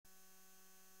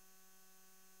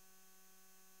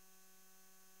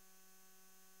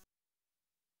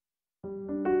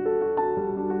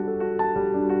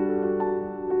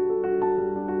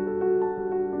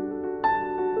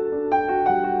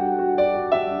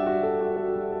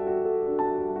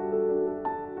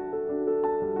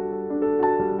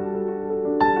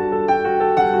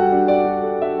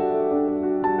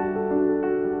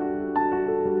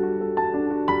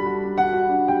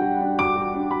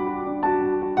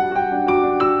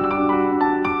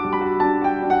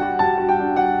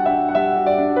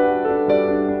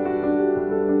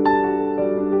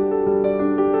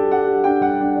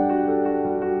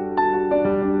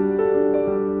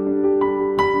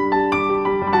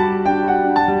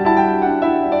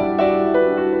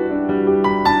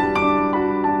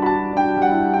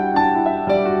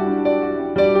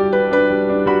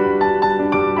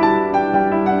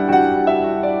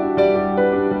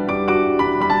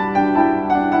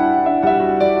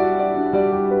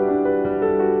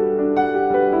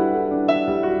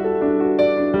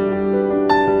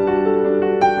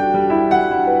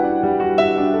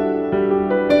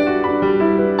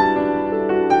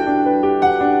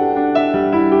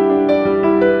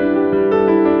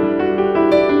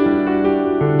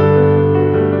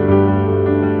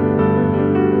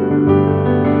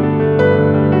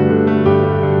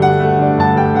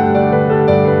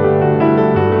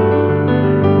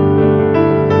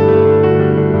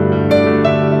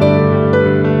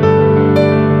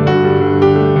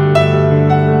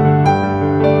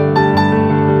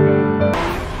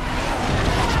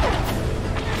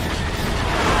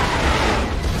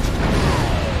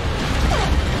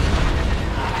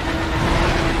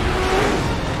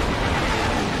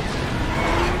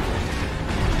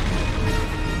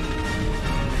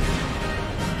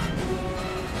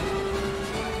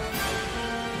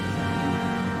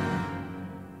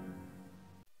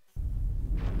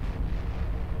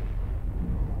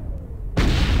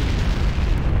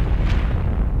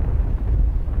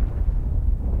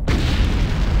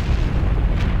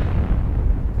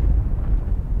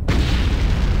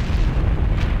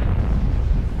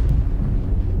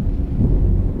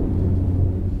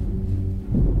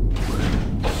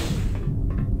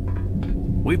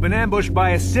We've been ambushed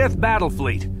by a Sith battle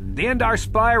fleet. The Endar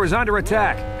Spire is under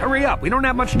attack. Hurry up, we don't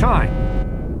have much time.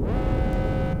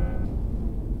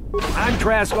 I'm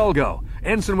Trask Ulgo,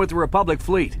 ensign with the Republic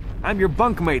fleet. I'm your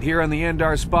bunkmate here on the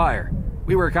Endar Spire.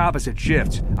 We work opposite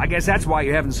shifts. I guess that's why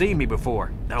you haven't seen me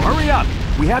before. Now hurry up!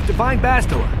 We have to find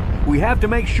Bastila. We have to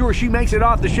make sure she makes it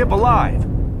off the ship alive.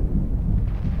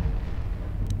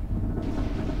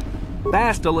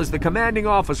 Bastila is the commanding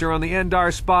officer on the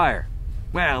Endar Spire.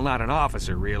 Well, not an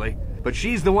officer, really. But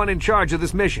she's the one in charge of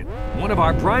this mission. One of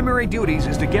our primary duties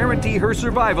is to guarantee her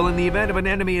survival in the event of an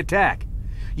enemy attack.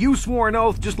 You swore an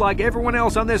oath just like everyone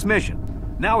else on this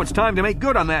mission. Now it's time to make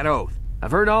good on that oath.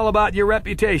 I've heard all about your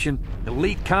reputation.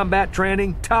 Elite combat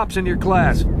training, tops in your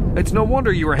class. It's no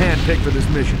wonder you were handpicked for this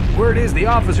mission. Word is the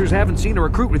officers haven't seen a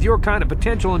recruit with your kind of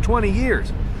potential in 20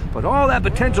 years. But all that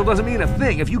potential doesn't mean a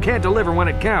thing if you can't deliver when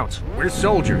it counts. We're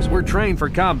soldiers. We're trained for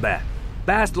combat.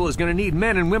 Bastila is going to need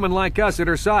men and women like us at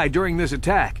her side during this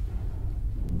attack.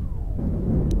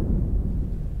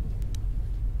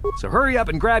 So hurry up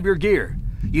and grab your gear.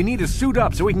 You need to suit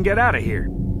up so we can get out of here.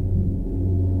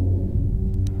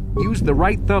 Use the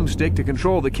right thumbstick to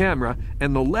control the camera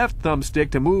and the left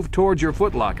thumbstick to move towards your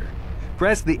footlocker.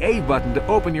 Press the A button to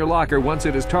open your locker once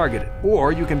it is targeted,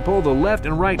 or you can pull the left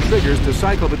and right triggers to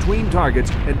cycle between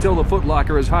targets until the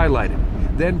footlocker is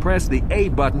highlighted. Then press the A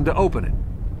button to open it.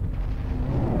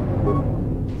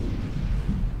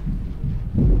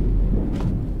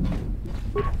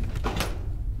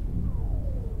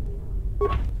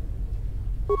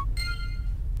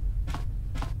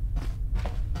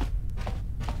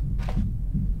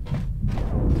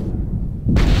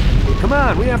 Come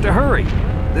on, we have to hurry.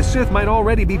 The Sith might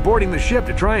already be boarding the ship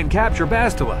to try and capture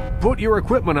Bastila. Put your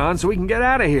equipment on so we can get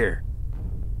out of here.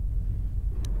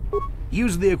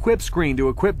 Use the equip screen to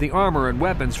equip the armor and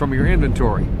weapons from your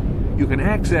inventory. You can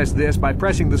access this by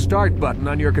pressing the start button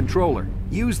on your controller.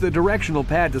 Use the directional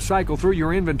pad to cycle through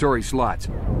your inventory slots.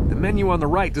 The menu on the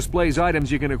right displays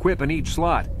items you can equip in each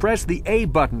slot. Press the A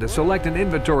button to select an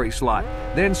inventory slot.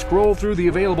 Then scroll through the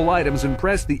available items and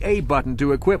press the A button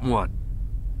to equip one.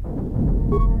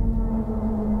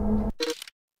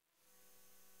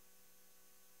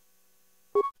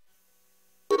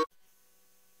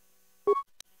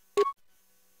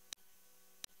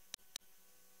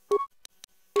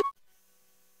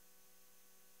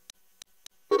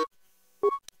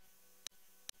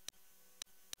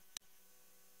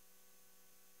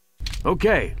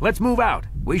 Okay, let's move out.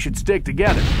 We should stick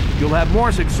together. You'll have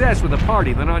more success with a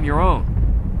party than on your own.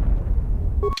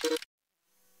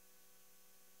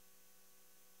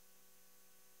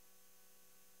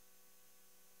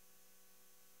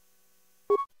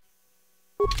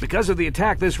 Because of the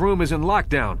attack, this room is in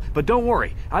lockdown, but don't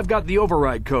worry, I've got the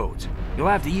override codes. You'll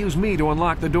have to use me to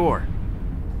unlock the door.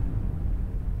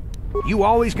 You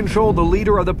always control the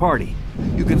leader of the party.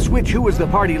 You can switch who is the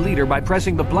party leader by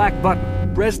pressing the black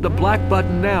button. Press the black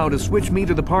button now to switch me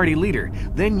to the party leader,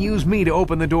 then use me to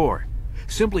open the door.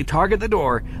 Simply target the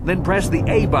door, then press the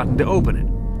A button to open it.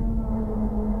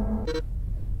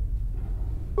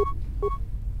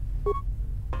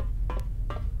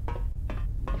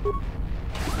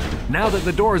 Now that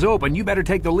the door is open, you better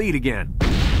take the lead again.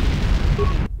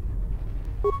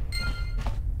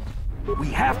 We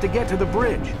have to get to the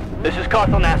bridge. This is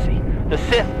Carthel Nassi. The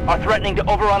Sith are threatening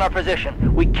to overrun our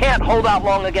position. We can't hold out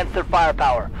long against their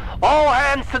firepower. All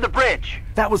hands to the bridge!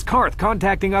 That was Carth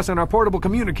contacting us on our portable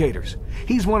communicators.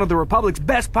 He's one of the Republic's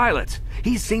best pilots.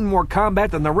 He's seen more combat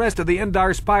than the rest of the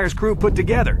Endar Spire's crew put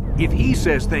together. If he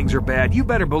says things are bad, you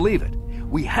better believe it.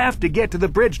 We have to get to the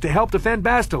bridge to help defend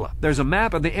Bastila. There's a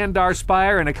map of the Endar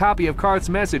Spire and a copy of Carth's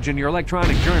message in your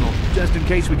electronic journal, just in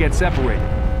case we get separated.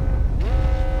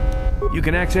 You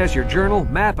can access your journal,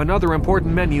 map, and other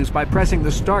important menus by pressing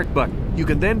the Start button. You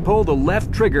can then pull the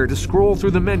left trigger to scroll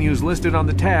through the menus listed on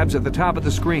the tabs at the top of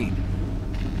the screen.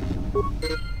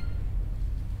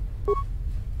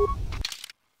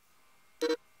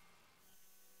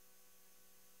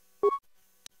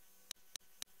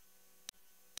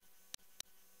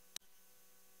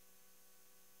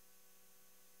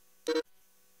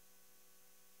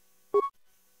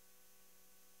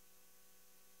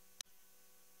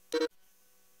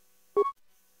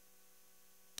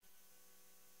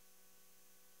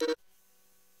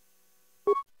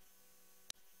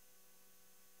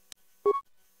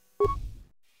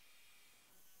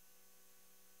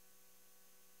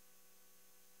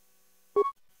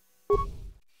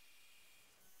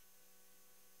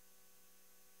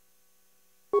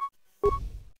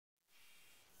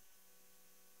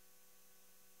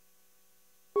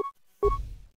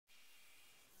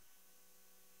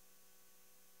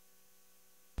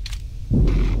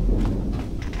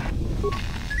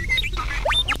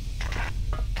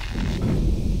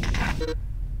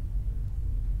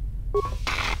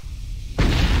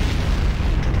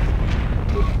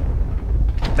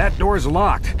 That door's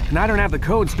locked, and I don't have the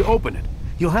codes to open it.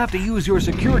 You'll have to use your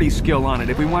security skill on it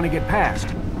if we want to get past.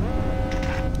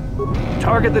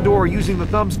 Target the door using the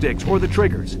thumbsticks or the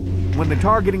triggers. When the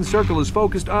targeting circle is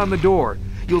focused on the door,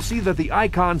 you'll see that the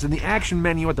icons in the action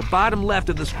menu at the bottom left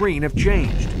of the screen have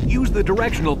changed. Use the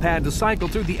directional pad to cycle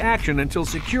through the action until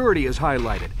security is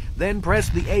highlighted. Then press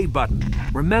the A button.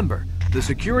 Remember, the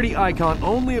security icon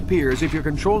only appears if you're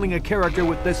controlling a character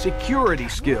with the security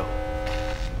skill.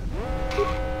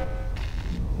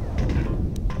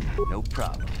 No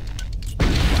problem.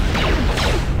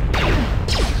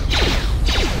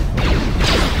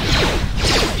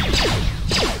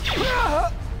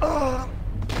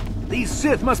 These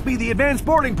Sith must be the advanced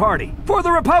boarding party for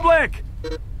the Republic!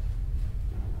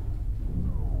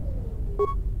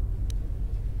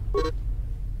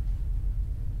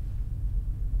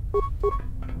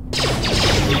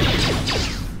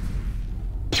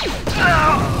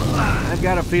 I've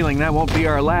got a feeling that won't be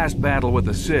our last battle with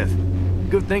the Sith.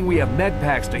 Good thing we have med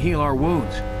packs to heal our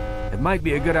wounds. It might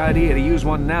be a good idea to use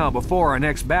one now before our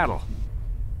next battle.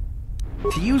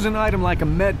 To use an item like a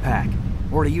med pack,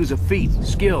 or to use a feat,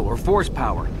 skill, or force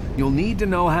power, you'll need to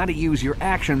know how to use your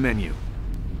action menu.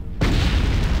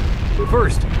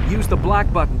 First, use the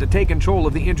block button to take control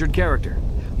of the injured character.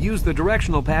 Use the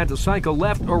directional pad to cycle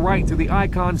left or right through the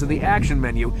icons of the action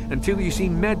menu until you see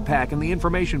med pack in the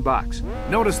information box.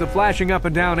 Notice the flashing up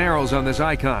and down arrows on this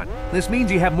icon. This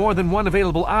means you have more than one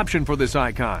available option for this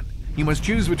icon. You must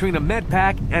choose between a med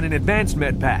pack and an advanced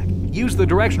med pack. Use the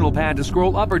directional pad to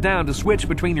scroll up or down to switch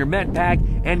between your med pack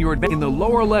and your advanced. In the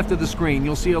lower left of the screen,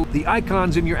 you'll see the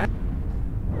icons in your...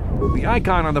 The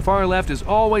icon on the far left is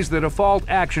always the default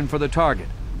action for the target.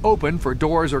 Open for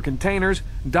doors or containers,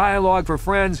 dialogue for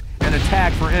friends, and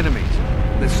attack for enemies.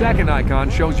 The second icon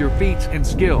shows your feats and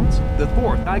skills. The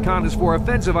fourth icon is for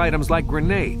offensive items like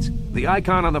grenades. The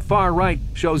icon on the far right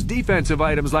shows defensive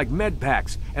items like med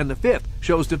packs, and the fifth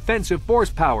shows defensive force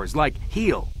powers like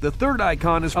heal. The third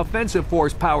icon is offensive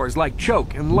force powers like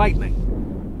choke and lightning.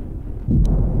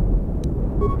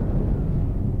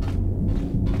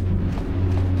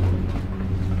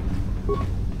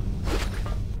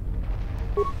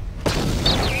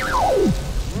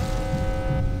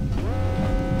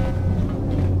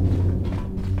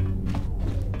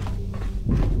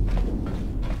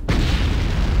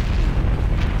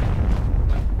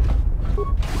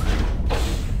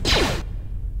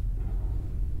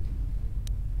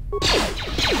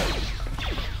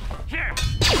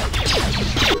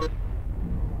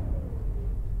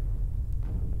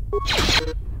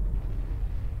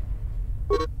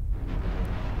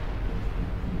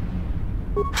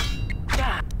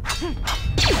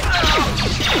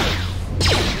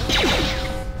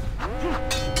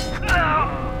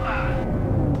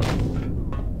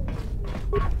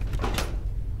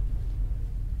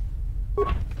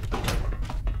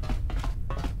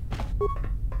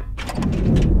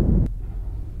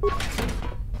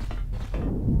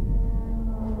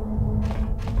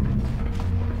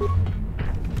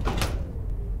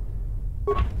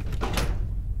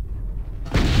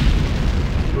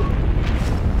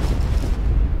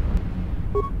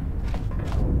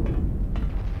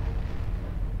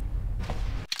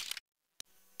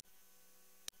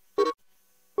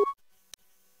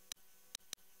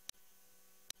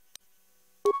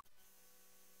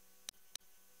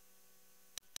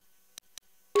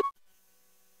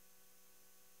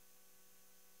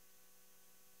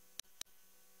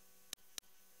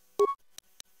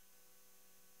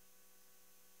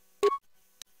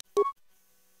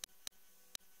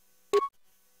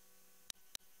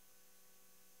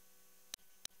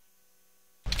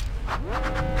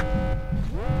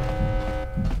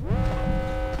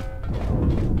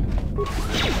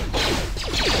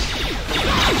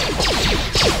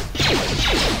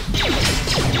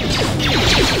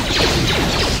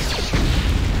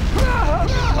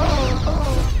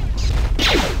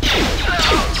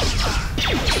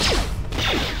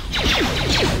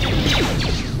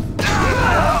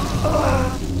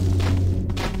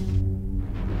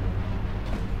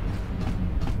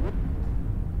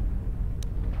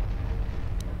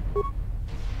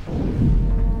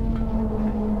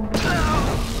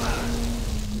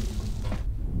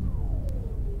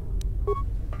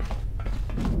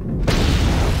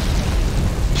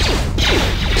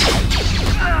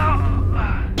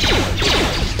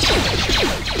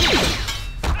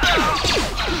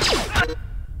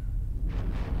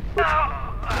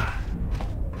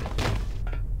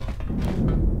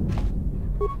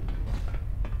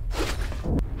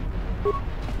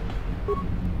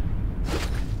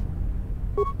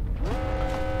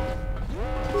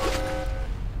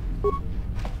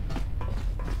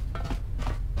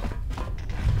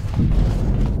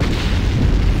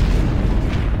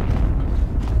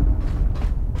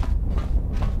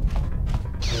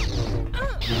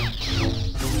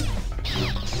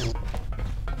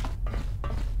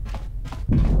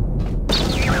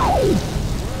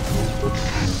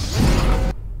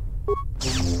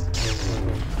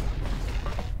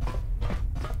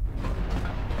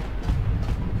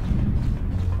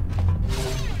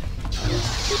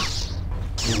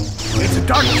 It's a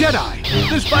Dark Jedi!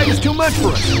 This fight is too much for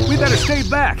us! We better stay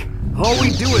back! All we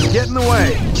do is get in the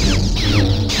way!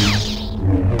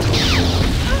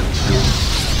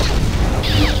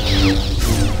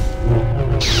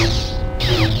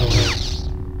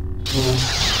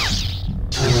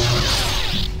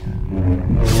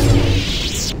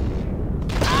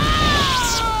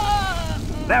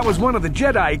 That was one of the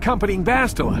Jedi accompanying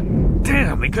Bastila.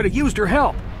 Damn, they could have used her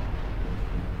help!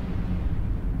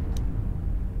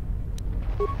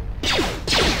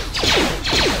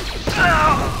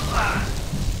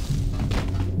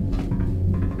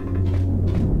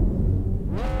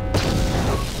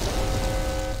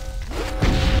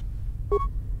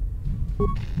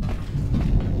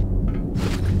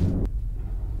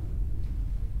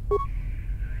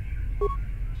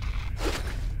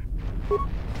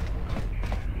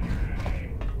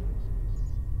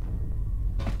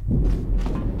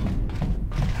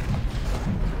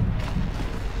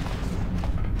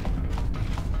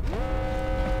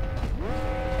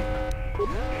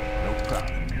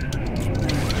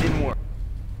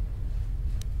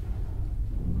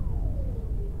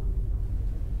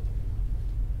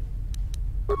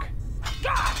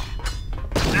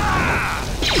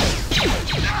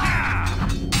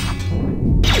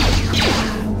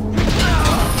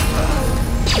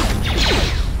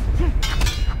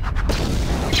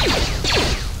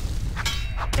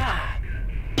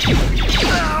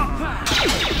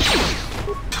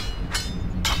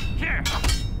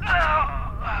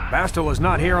 Bastila's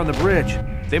not here on the bridge.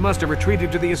 They must have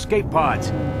retreated to the escape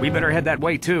pods. We better head that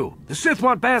way too. The Sith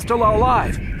want Bastila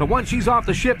alive, but once she's off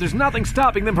the ship, there's nothing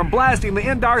stopping them from blasting the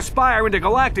Endar Spire into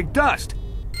galactic dust.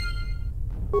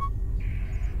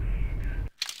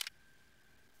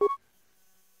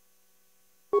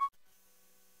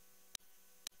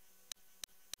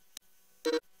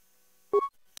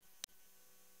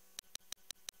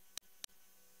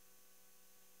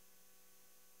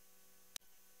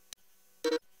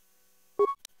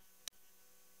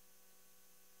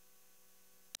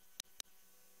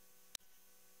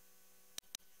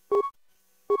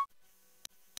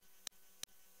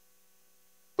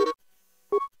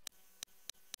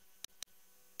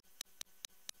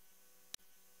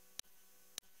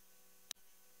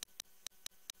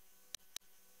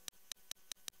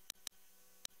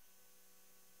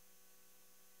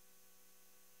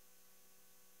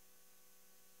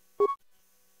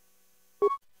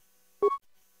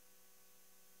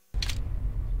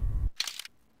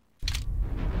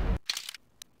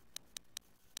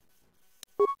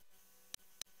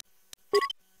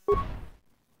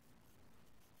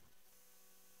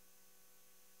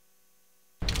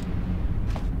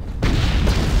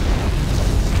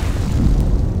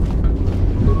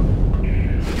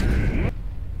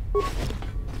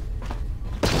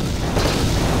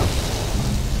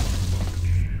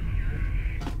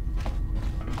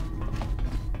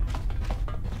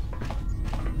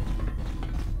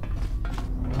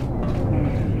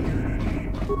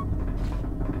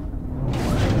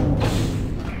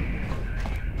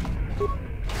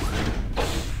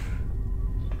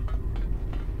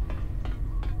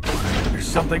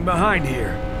 Something behind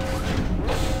here.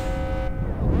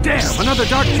 Damn, another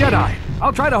Dark Jedi!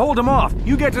 I'll try to hold him off.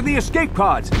 You get to the escape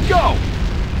pods. Go!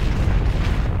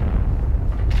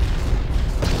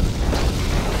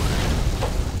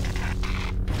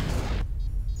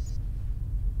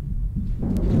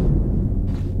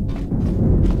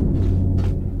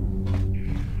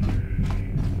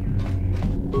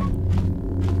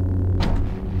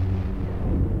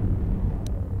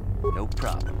 No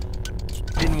problem.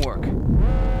 Didn't work.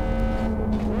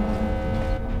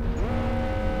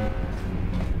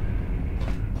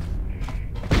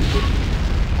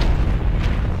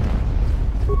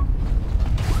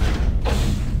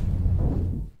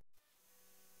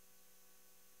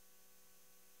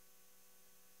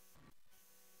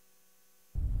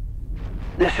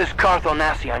 This is Carth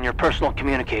Onasi on your personal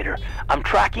communicator. I'm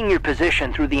tracking your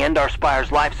position through the Endar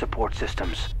Spire's life support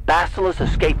systems. Bastila's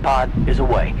escape pod is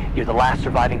away. You're the last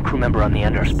surviving crew member on the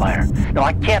Endar Spire. Now,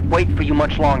 I can't wait for you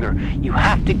much longer. You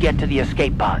have to get to the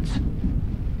escape pods.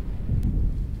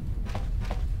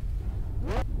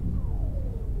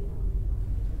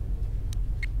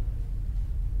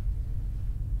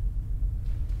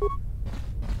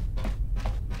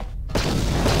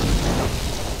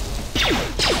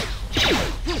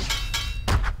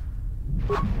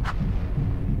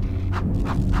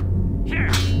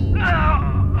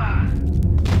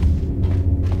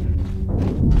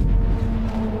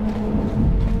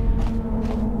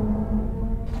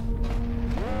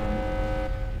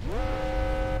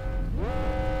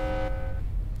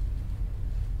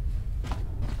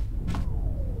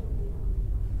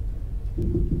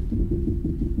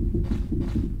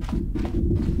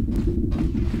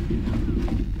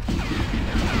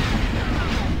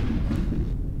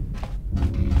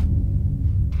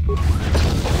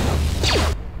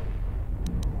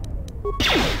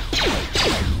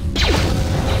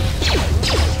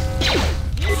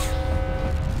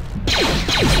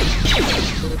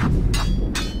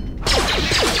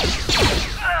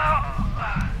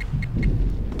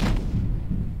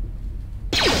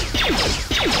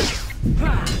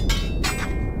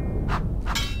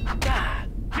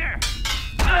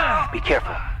 Be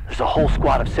careful. There's a whole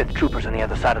squad of Sith troopers on the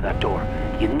other side of that door.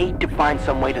 You need to find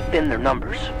some way to thin their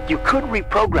numbers. You could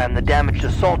reprogram the damaged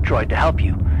assault droid to help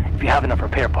you, if you have enough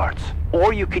repair parts.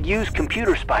 Or you could use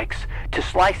computer spikes to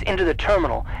slice into the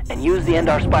terminal and use the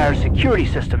Endar Spire's security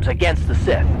systems against the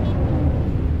Sith.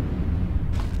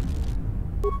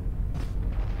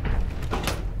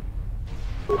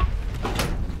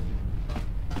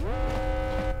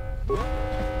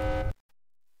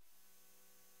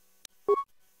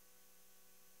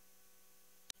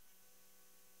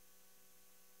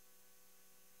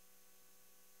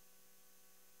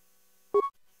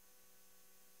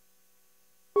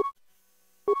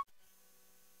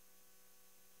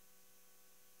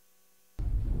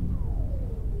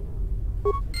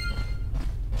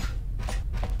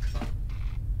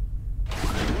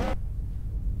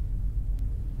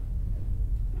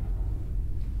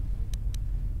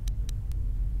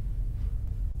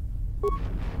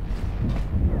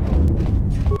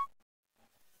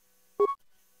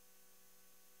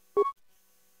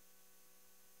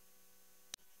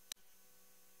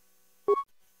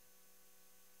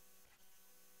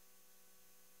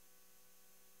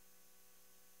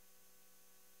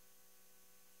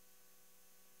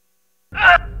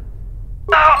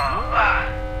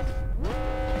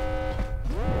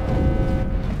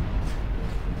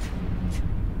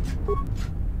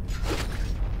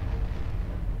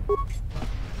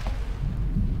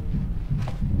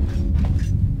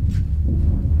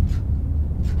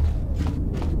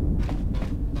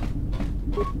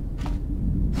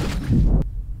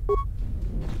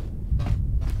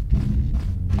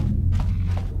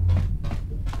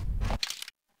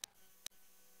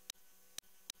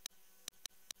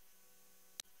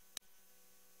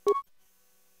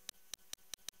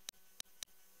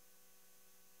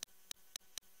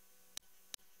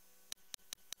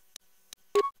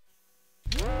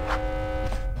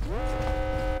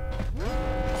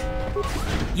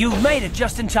 You've made it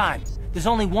just in time. There's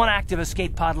only one active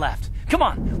escape pod left. Come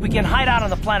on, we can hide out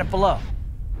on the planet below.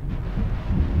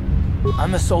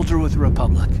 I'm a soldier with the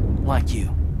Republic, like you.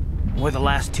 We're the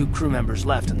last 2 crew members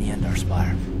left on the Endar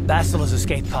Spire. Bastila's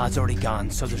escape pod's already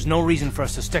gone, so there's no reason for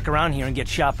us to stick around here and get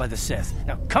shot by the Sith.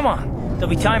 Now, come on.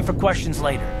 There'll be time for questions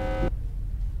later.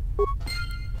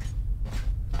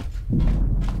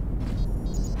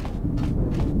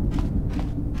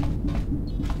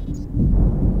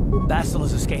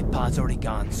 Bastila's escape pod's already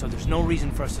gone, so there's no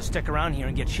reason for us to stick around here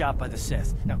and get shot by the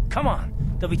Sith. Now, come on.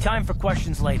 There'll be time for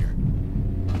questions later.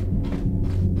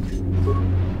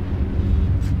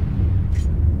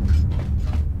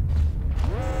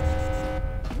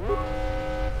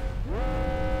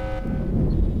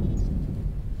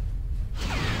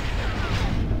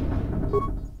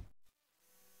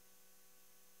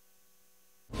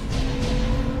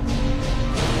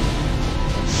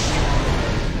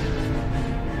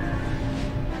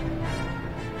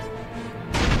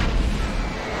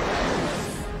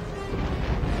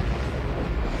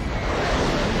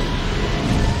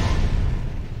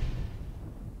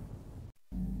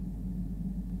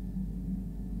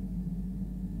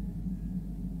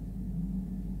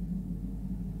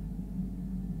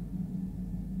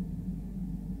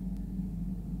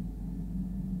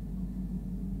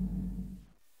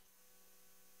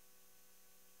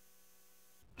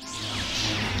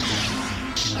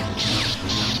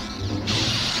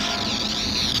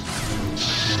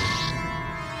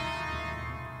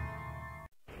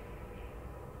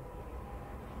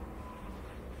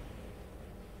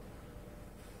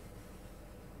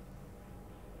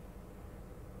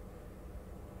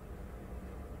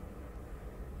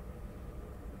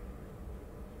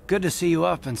 Good to see you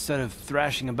up instead of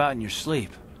thrashing about in your sleep.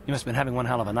 You must have been having one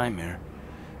hell of a nightmare.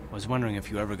 I was wondering if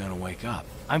you were ever gonna wake up.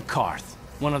 I'm Carth,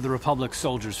 one of the Republic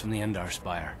soldiers from the Endar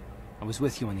Spire. I was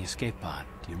with you on the escape pod.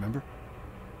 Do you remember?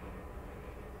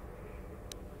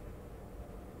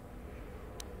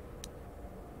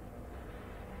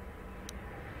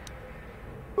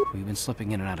 We've been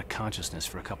slipping in and out of consciousness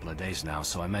for a couple of days now,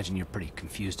 so I imagine you're pretty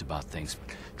confused about things.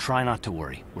 Try not to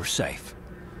worry. We're safe.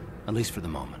 At least for the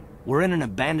moment. We're in an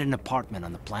abandoned apartment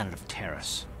on the planet of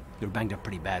Taris. They were banged up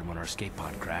pretty bad when our escape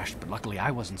pod crashed, but luckily I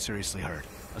wasn't seriously hurt.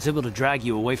 I was able to drag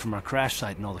you away from our crash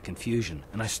site and all the confusion,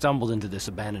 and I stumbled into this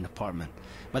abandoned apartment.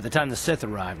 By the time the Sith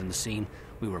arrived on the scene,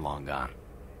 we were long gone.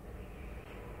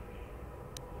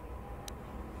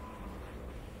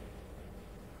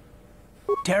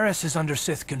 Taris is under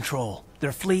Sith control.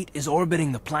 Their fleet is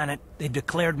orbiting the planet, they've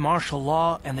declared martial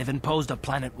law, and they've imposed a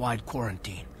planet-wide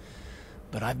quarantine.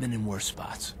 But I've been in worse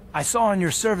spots. I saw on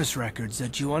your service records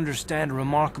that you understand a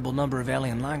remarkable number of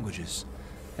alien languages.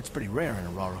 That's pretty rare in a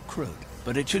raw recruit,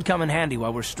 but it should come in handy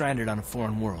while we're stranded on a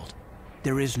foreign world.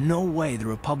 There is no way the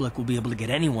Republic will be able to get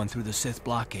anyone through the Sith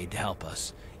blockade to help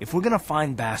us. If we're gonna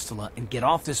find Bastila and get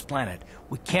off this planet,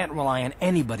 we can't rely on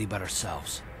anybody but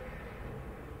ourselves.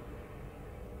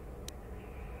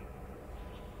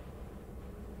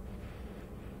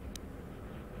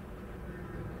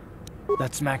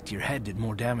 That smack to your head did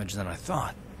more damage than I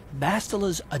thought.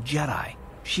 Bastila's a Jedi.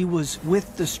 She was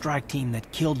with the strike team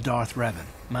that killed Darth Revan,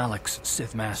 Malak's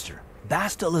Sith Master.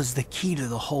 Bastila's the key to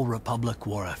the whole Republic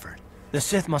war effort. The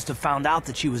Sith must have found out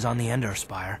that she was on the Endar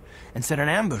Spire and set an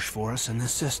ambush for us in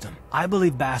this system. I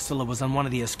believe Bastila was on one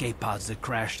of the escape pods that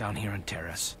crashed down here in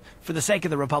Taris. For the sake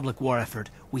of the Republic war effort,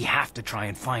 we have to try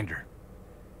and find her.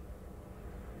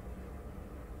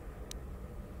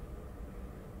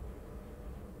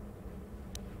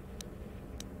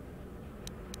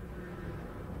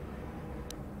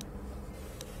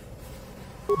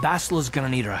 Bastila's gonna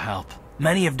need our help.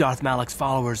 Many of Darth Malak's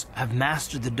followers have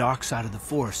mastered the dark side of the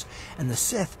Force, and the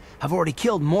Sith have already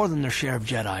killed more than their share of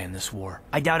Jedi in this war.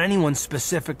 I doubt anyone's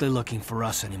specifically looking for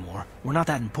us anymore. We're not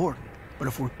that important. But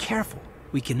if we're careful,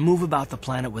 we can move about the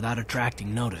planet without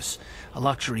attracting notice, a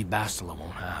luxury Bastila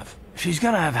won't have. She's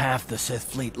gonna have half the Sith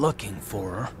fleet looking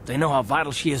for her. They know how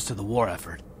vital she is to the war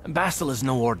effort. And Bastila's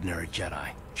no ordinary Jedi.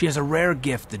 She has a rare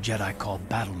gift the Jedi call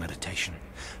battle meditation.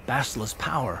 Bastila's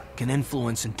power can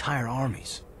influence entire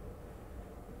armies.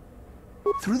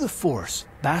 Through the Force,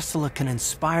 Bastila can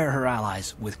inspire her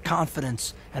allies with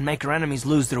confidence and make her enemies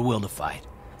lose their will to fight.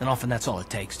 And often that's all it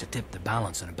takes to tip the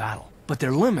balance in a battle. But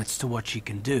there are limits to what she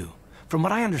can do. From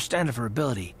what I understand of her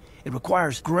ability, it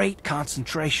requires great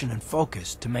concentration and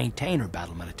focus to maintain her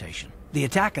battle meditation. The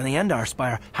attack on the Endar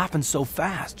Spire happened so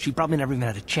fast, she probably never even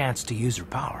had a chance to use her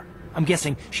power. I'm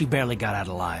guessing she barely got out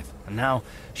alive, and now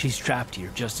she's trapped here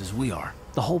just as we are.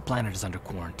 The whole planet is under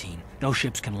quarantine. No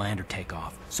ships can land or take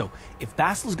off. So if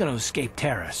Bastila's gonna escape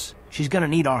Taris, she's gonna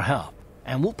need our help,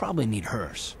 and we'll probably need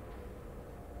hers.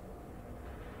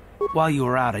 While you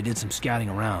were out, I did some scouting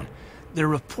around. There are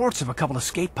reports of a couple of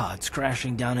escape pods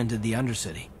crashing down into the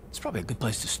Undercity. It's probably a good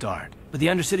place to start. But the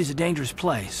Undercity's a dangerous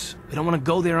place. We don't want to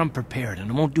go there unprepared, and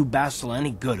it won't do Bastila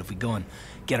any good if we go and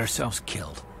get ourselves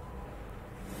killed.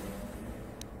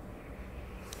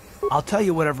 I'll tell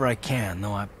you whatever I can,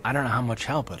 though I don't know how much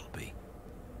help it'll be.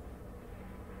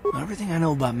 Everything I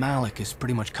know about Malak is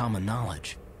pretty much common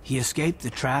knowledge. He escaped the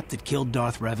trap that killed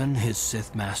Darth Revan, his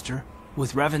Sith Master.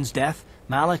 With Revan's death,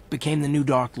 Malak became the new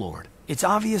Dark Lord. It's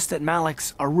obvious that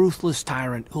Malak's a ruthless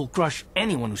tyrant who'll crush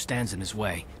anyone who stands in his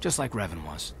way, just like Revan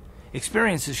was.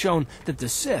 Experience has shown that the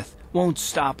Sith won't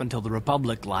stop until the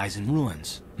Republic lies in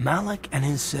ruins. Malak and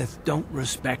his Sith don't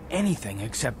respect anything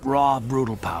except raw,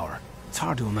 brutal power. It's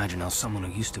hard to imagine how someone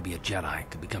who used to be a Jedi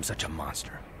could become such a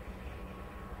monster.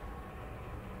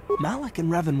 Malak and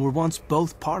Revan were once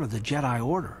both part of the Jedi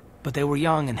Order, but they were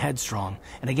young and headstrong,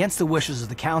 and against the wishes of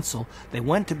the Council, they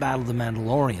went to battle the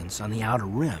Mandalorians on the Outer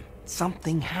Rim.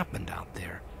 Something happened out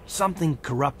there. Something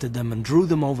corrupted them and drew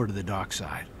them over to the dark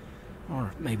side.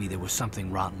 Or maybe there was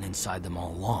something rotten inside them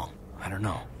all along. I don't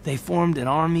know. They formed an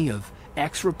army of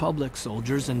ex-Republic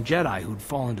soldiers and Jedi who'd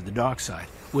fallen to the dark side,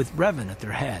 with Revan at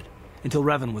their head, until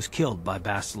Revan was killed by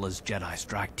Bastila's Jedi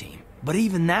strike team. But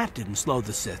even that didn't slow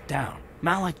the Sith down.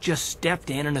 Malak just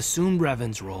stepped in and assumed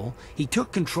Revan's role. He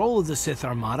took control of the Sith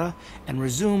Armada and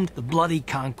resumed the bloody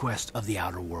conquest of the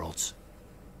Outer Worlds.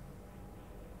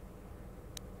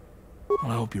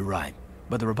 Well, I hope you're right,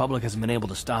 but the Republic hasn't been able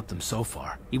to stop them so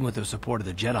far, even with the support of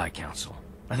the Jedi Council.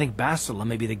 I think Bastila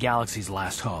may be the galaxy's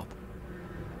last hope.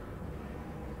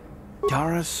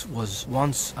 Taris was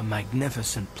once a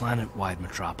magnificent planet-wide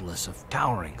metropolis of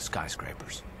towering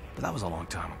skyscrapers, but that was a long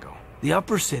time ago. The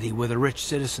upper city where the rich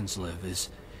citizens live is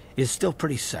still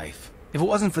pretty safe. If it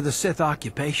wasn't for the Sith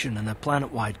occupation and the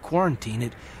planet-wide quarantine,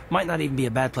 it might not even be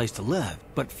a bad place to live.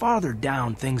 But farther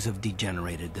down, things have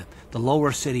degenerated. The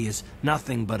lower city is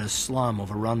nothing but a slum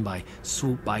overrun by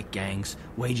swoop bike gangs,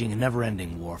 waging a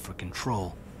never-ending war for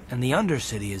control. And the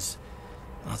undercity is...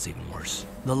 well, it's even worse.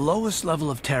 The lowest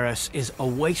level of Taris is a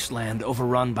wasteland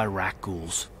overrun by rat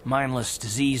ghouls, mindless,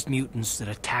 diseased mutants that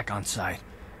attack on sight.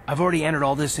 I've already entered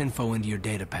all this info into your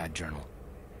datapad journal.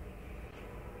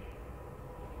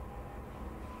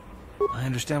 I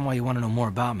understand why you want to know more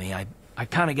about me. I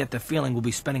kind of get the feeling we'll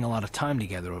be spending a lot of time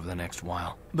together over the next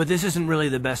while. But this isn't really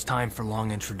the best time for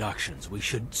long introductions. We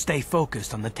should stay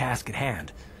focused on the task at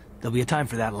hand. There'll be a time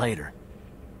for that later.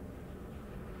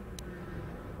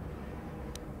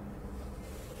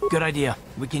 Good idea.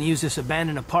 We can use this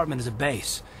abandoned apartment as a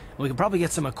base. We can probably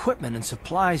get some equipment and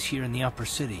supplies here in the upper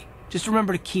city. Just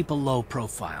remember to keep a low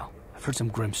profile. I've heard some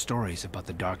grim stories about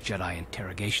the Dark Jedi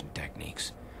interrogation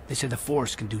techniques. They say the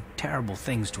Force can do terrible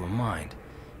things to a mind.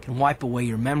 It can wipe away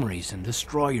your memories and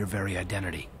destroy your very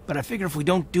identity. But I figure if we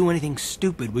don't do anything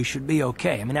stupid, we should be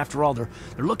okay. I mean, after all, they're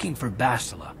looking for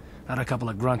Bastila, not a couple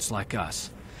of grunts like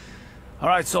us. All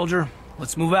right, soldier,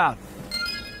 let's move out.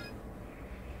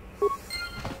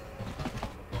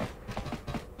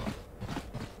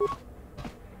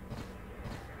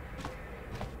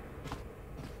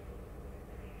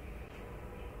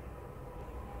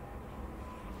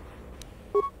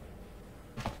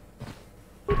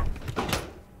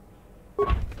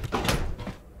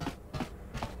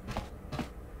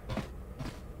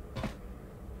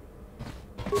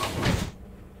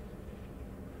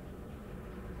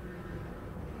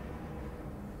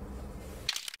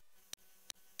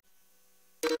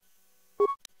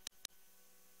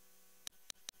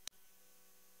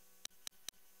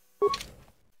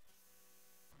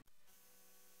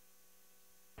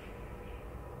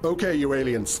 Okay, you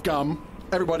alien scum.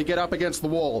 Everybody get up against the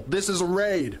wall. This is a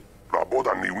raid.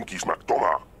 Raboda ni winkis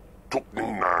McDonough.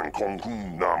 Tukning nan kong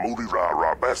na mulira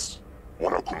ra bes.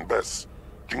 Wana kun bes.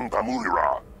 Jing pa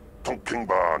mulira. Tonk king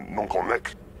ba non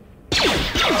connect.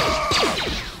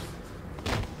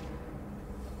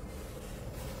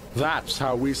 That's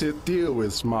how we deal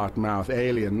with smart-mouth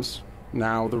aliens.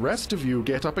 Now, the rest of you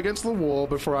get up against the wall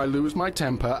before I lose my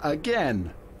temper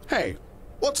again. Hey,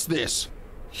 what's this?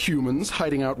 Humans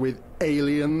hiding out with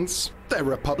aliens? They're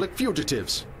Republic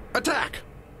fugitives. Attack!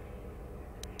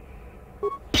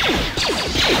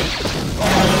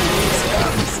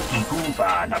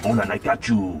 Sukikumpa na bona na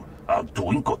kachu.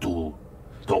 Tuinkotu.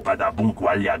 Topa da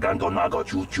bunkwalya gandonago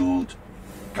chuchut.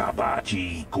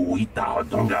 Kabachi kuita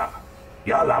hodonga.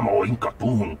 Yalamo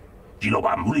inkatun.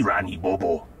 Jiloba mulirani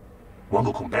bobo.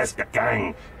 Wango kumbeska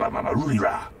kang. Ba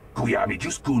mamarulira. Kuyami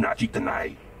juskuna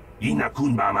chitanai. Ina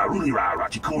kun mamarulira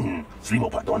rachikun. Slimo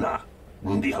padona.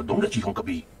 Rundi hodonga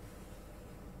chihonkabi.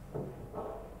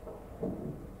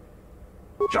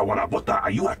 Jawana bota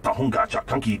ayuha tahonga cha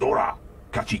kanki dora.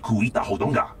 Kachi kuita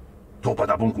hodonga. Topa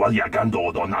da bunkwalya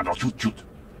gando do nado chuchut.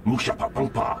 Musha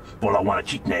papampa. Bola wana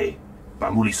chitne.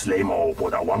 Bamuli slemo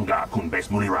poda wanga kun bes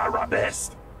mulira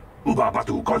rabest. Uba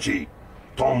batu kochi.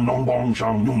 Tong nongbong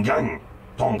shang nung yang.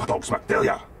 Tong patok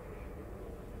smaktelia.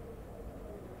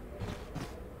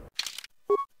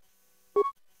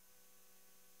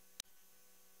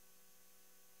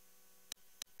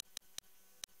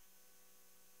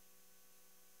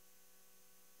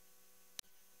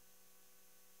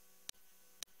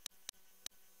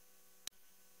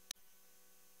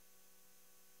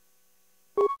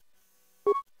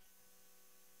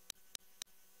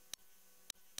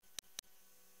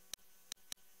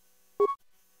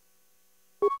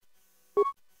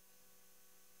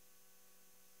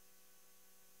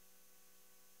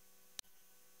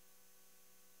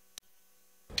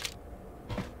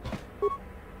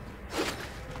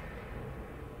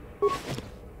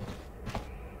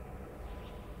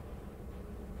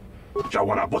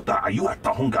 Jawana bota ayuha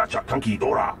tahonga cha kanki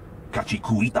dora. Kachi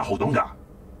kuita hodonga.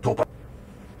 Topa.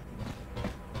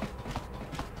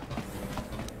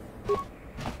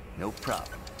 No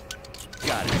problem.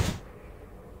 Got it.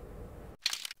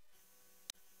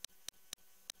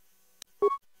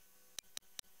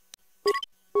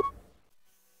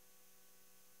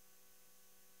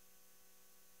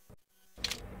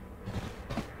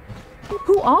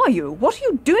 Who are you? What are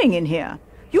you doing in here?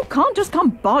 You can't just come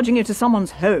barging into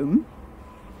someone's home.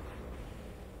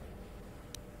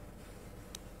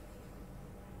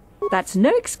 That's no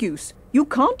excuse. You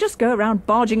can't just go around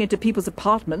barging into people's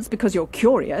apartments because you're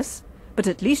curious. But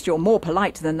at least you're more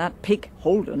polite than that pig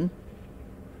Holden.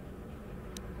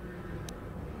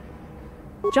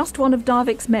 Just one of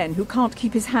Darvik's men who can't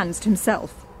keep his hands to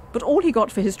himself. But all he got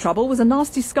for his trouble was a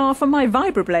nasty scar from my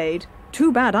vibroblade.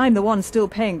 Too bad I'm the one still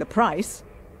paying the price.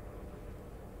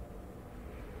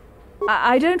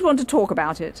 I don't want to talk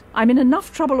about it. I'm in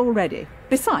enough trouble already.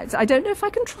 Besides, I don't know if I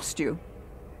can trust you.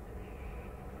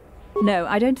 No,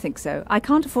 I don't think so. I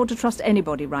can't afford to trust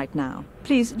anybody right now.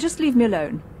 Please, just leave me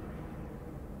alone.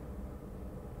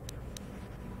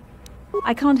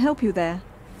 I can't help you there.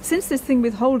 Since this thing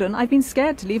with Holden, I've been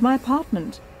scared to leave my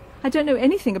apartment. I don't know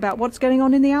anything about what's going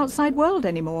on in the outside world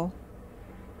anymore.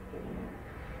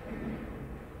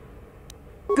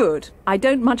 Good. I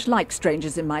don't much like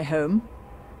strangers in my home.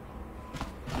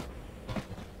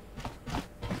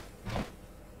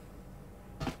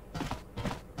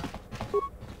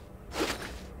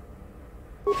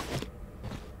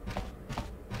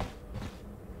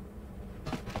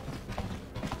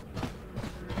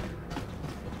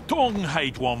 Tong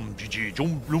haitwam jiji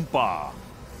lumpa.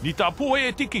 Nita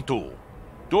poe tikito.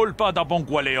 Dolpa da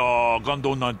bongualea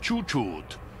gandona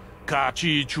chuchut.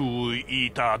 Kachi chu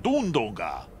ita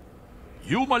dundonga.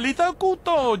 Yumalita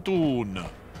kuto dun.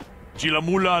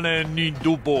 Chilamulane ni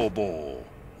dubobo.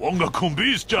 Wonga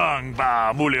kumbisjang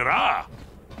ba mulira.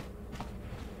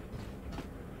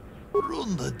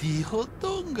 Runda di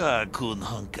hotonga kun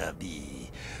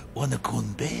hankabi. Wana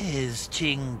kun bez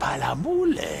ching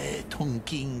palamule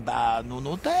tongking ba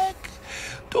nunotek.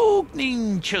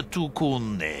 Tugning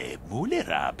chatukun ne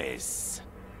mulerabes.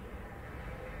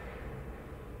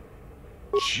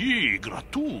 Chi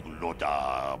gratu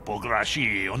loda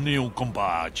pograshi oniu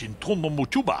komba chintono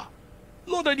muchuba.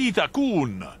 Loda dita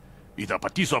kun. Ita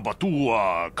patisa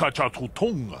batua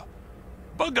kachatutonga.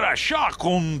 Bagrasha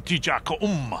kon tijaka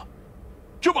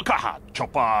Chubakaha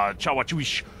chopa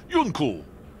chawachuish yunku.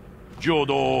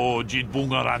 Jodo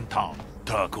jidbungarantang.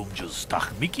 Ta kumjus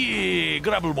tak miki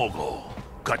grabulmogo.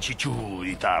 Kachichu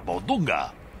ita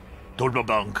bodunga.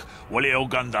 Dolbabank wale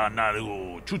oganda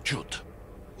naru chuchut.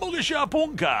 Mogesha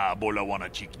ponka bola wana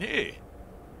chikne.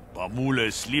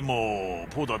 Pamule slimo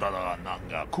podadada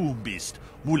nanga kumbist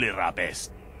mule rabest.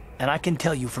 And I can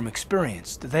tell you from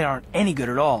experience that they aren't any good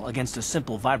at all against a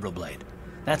simple vibroblade.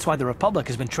 That's why the Republic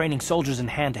has been training soldiers in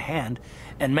hand-to-hand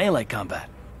and melee combat.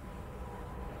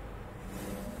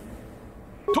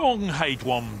 Tong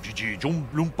haitwam jiji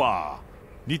lumpa.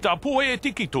 Nita poe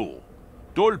tikito.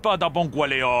 Dolpa da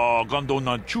bongualea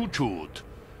gandona chuchut.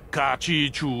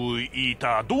 Kachi chu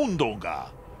ita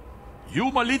dundonga.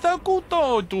 Yumalita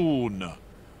kuto dun.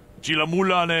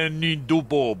 Chilamulane ni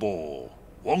dubobo.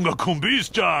 Wonga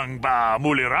kumbisjang ba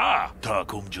mulira. Ta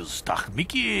kumjus tak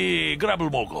miki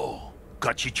grabulmogo.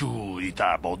 Kachichu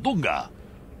ita bodunga.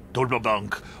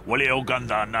 Dolbabank wale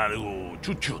oganda naru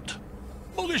chuchut.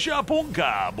 Mogesha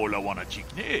ponka bola wana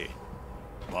chikne.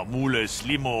 Pamule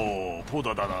slimo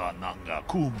podadada nanga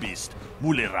kumbist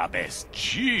mule rabest.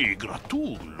 Chi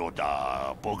gratu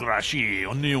loda pograshi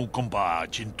oniu komba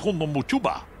chintono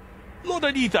muchuba.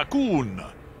 Loda dita kun.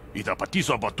 Ita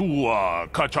patisa batua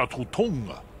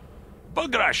kachatutonga.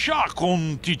 Bagrasha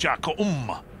kon tijaka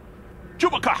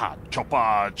Chubakaha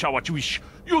chopa chawachuish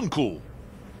yunku.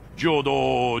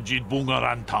 Jodo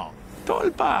jidbungarantang.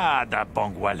 Tolpa da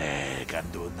bongwale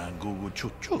gando nangugu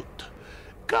chuchut.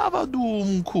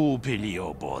 Kavadum ku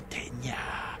pelio botenya.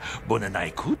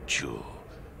 Bonanai kuchu.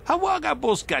 Hawaga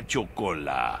boska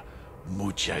chokola.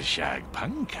 Mucha shag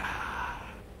panka.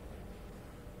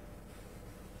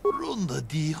 Runda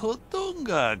di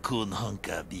hotonga kun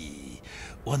hankabi.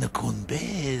 Wana kun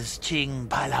bez ching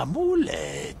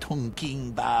palamule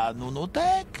tongking ba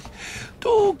nunotek.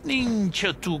 Tugning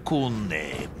chatukun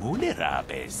ne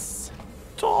mulerabes.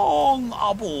 Tong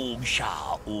abog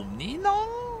sha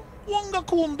ninang. Wanga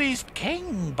kun bez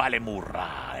keng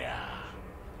balemuraya.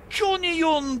 Choni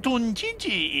yon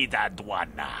tunjiji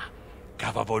idadwana.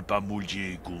 Kavavolpa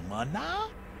mulji gumana.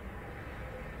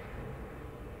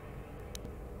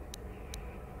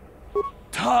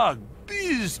 Tag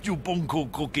bis ju bonko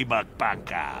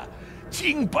kokimakpaka.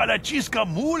 Ching palachiska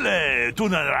mule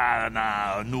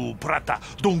tunarana nu prata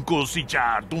donko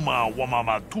sicha duma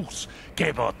wamama tus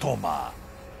keba toma.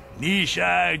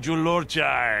 Nisha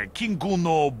julorcha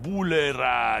kinkuno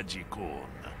bulera jikon.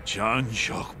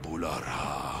 Chanshak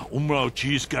bulara umrao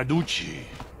chiska duchi.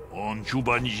 On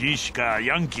chubanjishka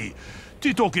yanki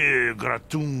titoke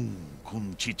gratun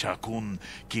kun chicha kun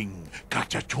king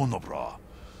kakchachonobra.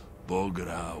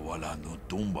 Bogra wala no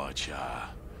tumba cha.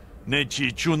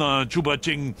 Nechi chuna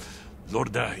chubaching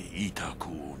lorda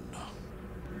itakun.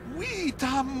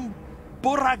 Witam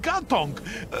boragatong.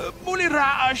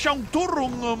 Mulira siyang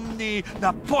turong ni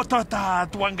na potata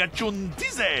tuangachun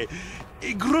tize.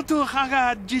 Igruto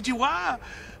haga jijiwa.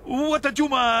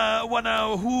 Watajuma wana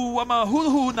hu wama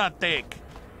hu natek.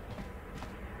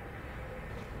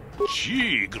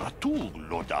 Chi gratu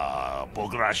loda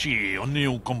pograshi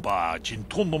oniu komba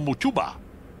chintono muchuba.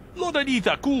 Loda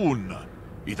dita kun.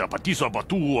 Ita patisa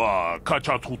batua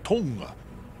kachatutonga.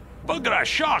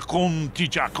 Bagrasha kon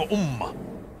tijaka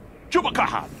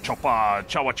Chubakaha chopa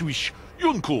chawachuish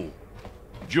yunku.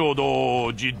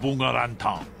 Jodo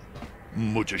jidbungarantang.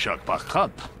 Muchashak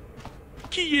pakat.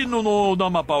 Kieno no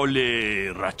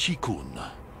namapaole rachikun.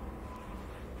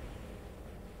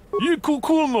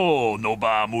 Ikukuno no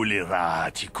ba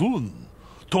mulira tikun.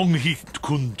 Tonghit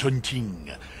kun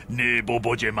chonting. Ne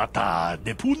boboje mata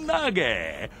ne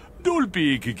punage.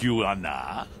 Dolpi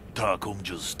kikiuana. Ta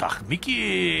kumjus tak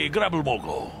miki grabel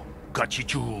mogo.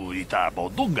 Kachichu ita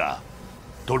bodunga.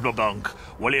 Dolbabank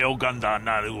wale oganda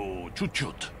naru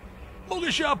chuchut.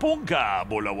 Mogesha ponka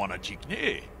bola wana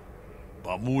chikne.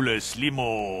 Pa mule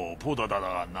slimo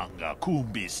podadada nanga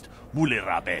kumbist mule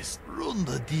rabest.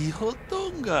 Runda di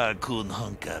hotonga kun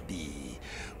hankabi.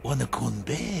 Wana kun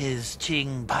bez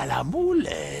ching pala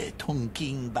mule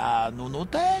tongking ba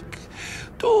nunotek.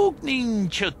 Togning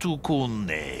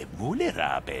chatukune mule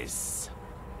rabes.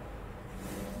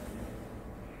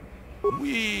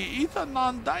 We ita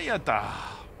nandayata.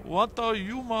 Wata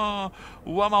yuma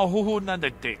wama huhu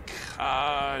nandektek.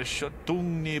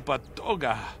 Shatung ni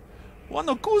patoga.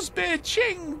 Wano kuspe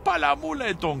ching pala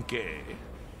mule tonke.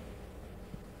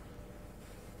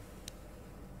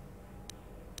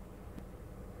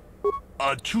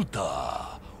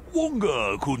 Achuta.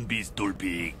 Wonga kun bis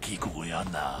dolbi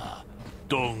kikuyana.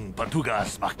 Tong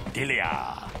patugas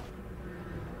maktelea.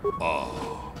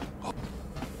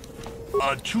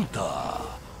 Achuta.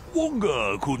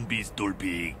 Wonga kun bis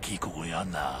dolbi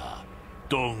kikuyana.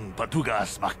 Tong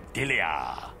patugas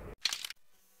maktelea.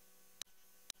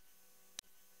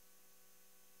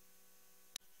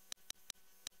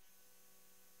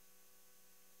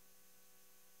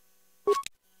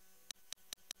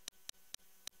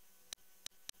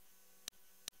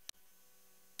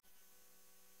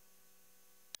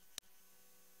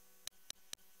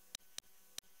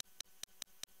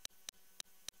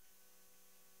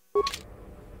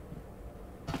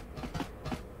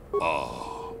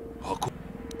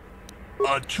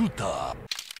 Achuta.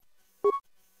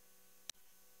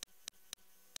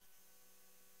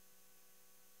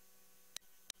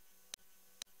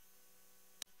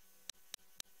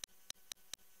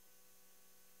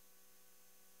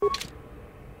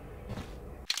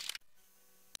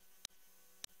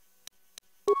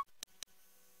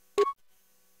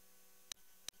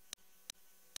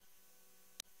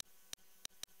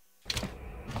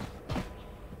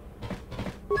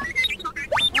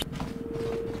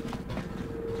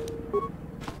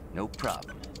 No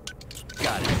problem.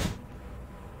 Got it.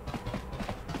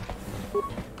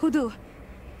 Pudu,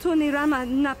 Tunirama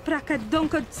na praka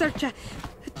donko searcha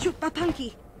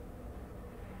chupapanki.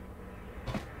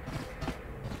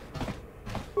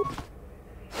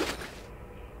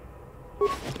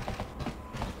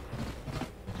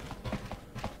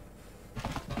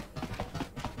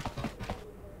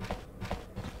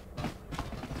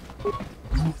 No problem.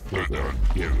 Got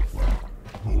it.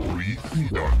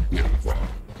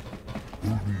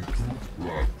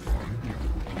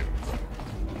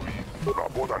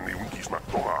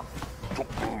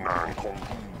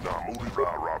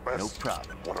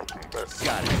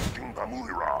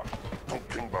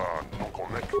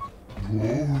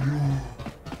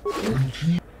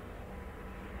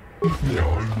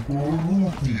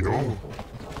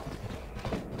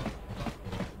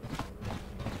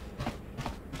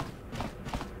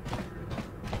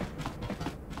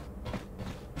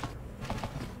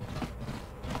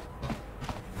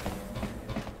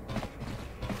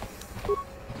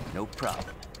 No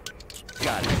problem.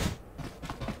 Got it.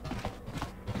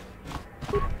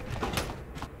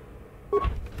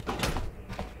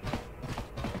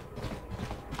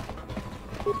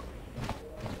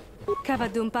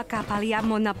 Kavadumpa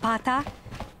kapaliamo na pata,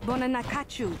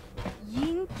 bonanakachu.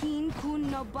 Yinkin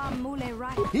kun no ba mule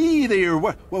right. Hey there,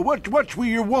 watch where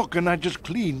you're walking. I just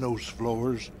cleaned those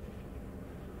floors.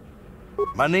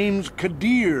 My name's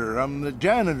Kadir. I'm the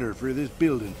janitor for this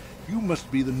building. You must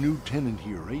be the new tenant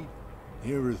here, right?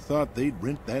 Ever thought they'd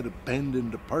rent that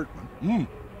abandoned apartment?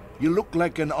 You look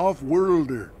like an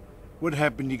off-worlder. What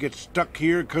happened? You get stuck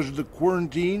here because of the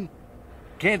quarantine?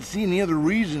 Can't see any other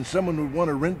reason someone would want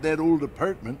to rent that old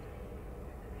apartment.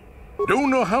 Don't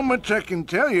know how much I can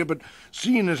tell you, but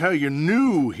seeing as how you're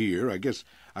new here, I guess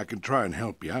I can try and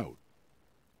help you out.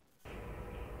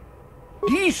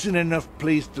 Decent enough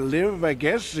place to live, I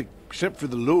guess, except for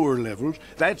the lower levels.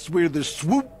 That's where the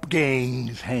swoop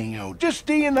gangs hang out. Just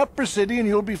stay in Upper City and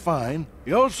you'll be fine.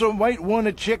 You also might want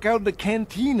to check out the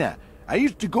cantina. I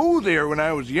used to go there when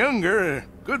I was younger. A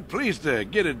good place to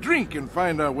get a drink and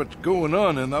find out what's going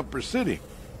on in the Upper City.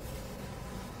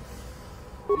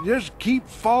 Just keep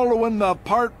following the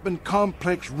apartment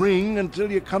complex ring until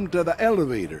you come to the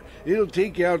elevator. It'll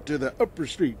take you out to the upper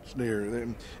streets there.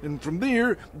 And from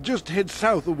there, just head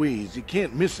south a ways. You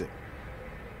can't miss it.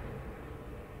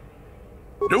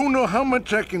 Don't know how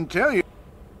much I can tell you.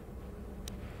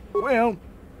 Well,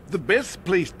 The best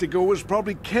place to go is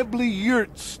probably Kebley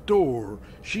Yurt's store.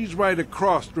 She's right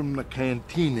across from the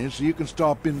cantina, so you can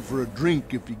stop in for a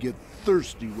drink if you get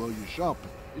thirsty while you're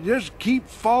shopping. Just keep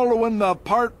following the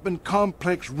apartment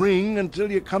complex ring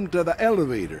until you come to the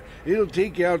elevator. It'll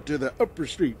take you out to the upper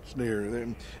streets there.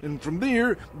 And from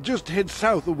there, just head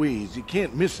south a ways. You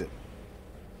can't miss it.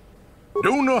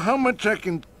 Don't know how much I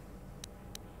can...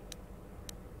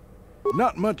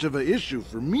 Not much of an issue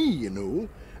for me, you know.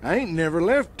 I ain't never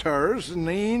left Taurus, and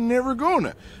they ain't never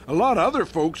gonna. A lot of other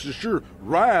folks are sure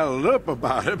riled up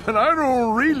about it, but I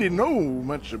don't really know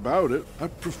much about it. I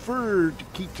prefer to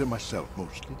keep to myself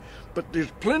mostly. But there's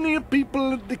plenty of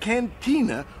people at the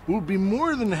cantina who'll be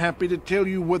more than happy to tell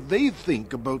you what they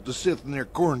think about the Sith and their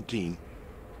quarantine.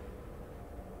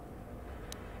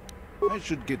 I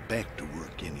should get back to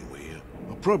work anyway.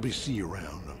 I'll probably see you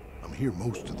around. I'm here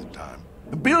most of the time.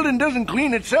 The building doesn't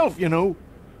clean itself, you know.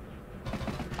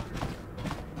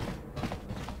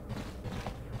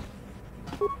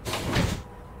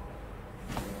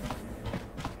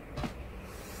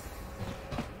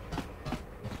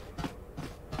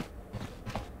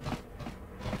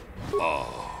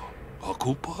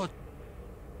 Akupat?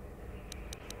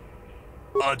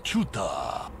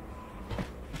 Achuta.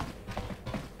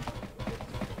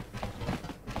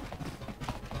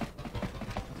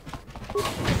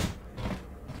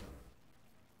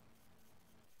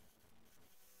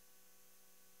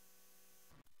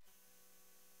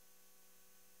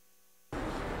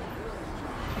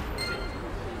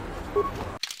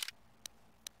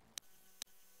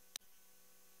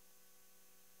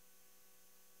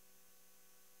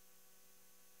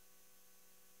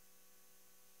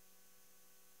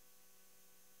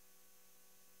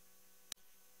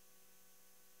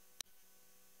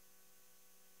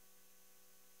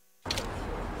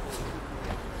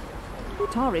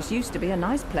 Taurus used to be a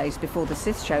nice place before the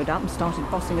Sith showed up and started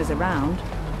bossing us around.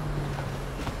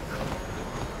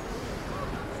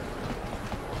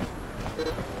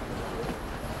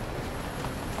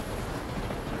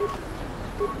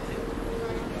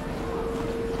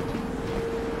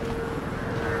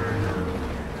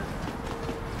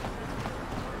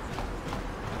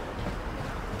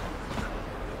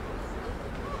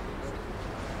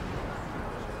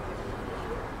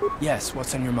 Yes,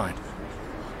 what's on your mind?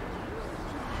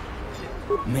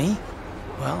 Me?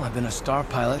 Well, I've been a star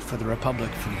pilot for the Republic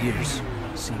for years.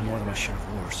 Seen more than my share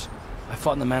of wars. I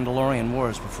fought in the Mandalorian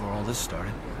Wars before all this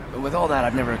started. But with all that,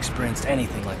 I've never experienced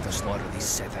anything like the slaughter these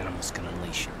Sith animals can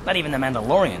unleash. Not even the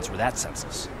Mandalorians were that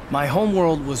senseless. My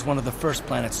homeworld was one of the first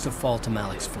planets to fall to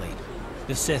Malik's fleet.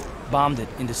 The Sith bombed it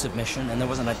into submission, and there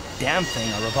wasn't a damn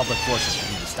thing our Republic forces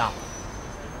could do to stop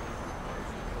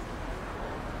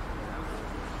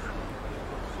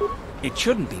them. It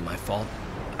shouldn't be my fault.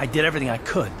 I did everything I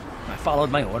could. I followed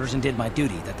my orders and did my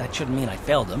duty. That shouldn't mean I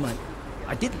failed them.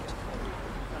 I didn't.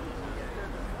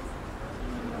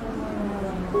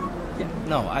 Yeah,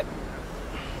 no,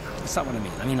 that's not what I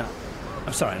mean. I mean,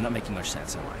 I'm sorry, I'm not making much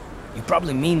sense, am I? You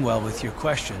probably mean well with your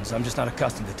questions. I'm just not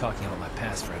accustomed to talking about my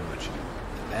past very much.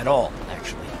 At all,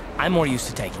 actually. I'm more used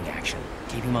to taking action,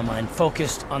 keeping my mind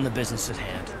focused on the business at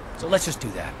hand. So let's just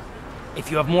do that. If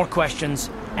you have more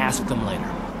questions, ask them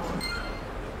later.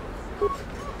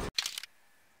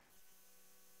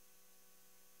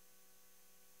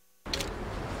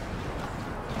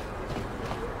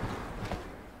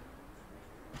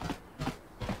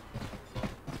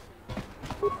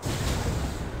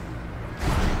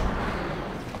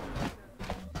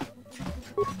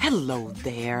 Hello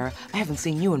there. I haven't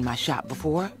seen you in my shop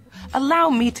before. Allow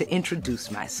me to introduce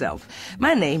myself.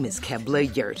 My name is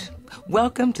Kebley Yurt.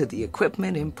 Welcome to the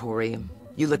Equipment Emporium.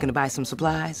 You looking to buy some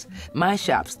supplies? My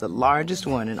shop's the largest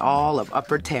one in all of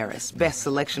Upper Terrace. Best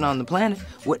selection on the planet.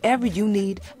 Whatever you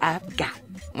need, I've got.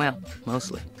 Well,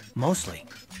 mostly. Mostly?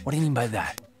 What do you mean by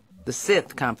that? The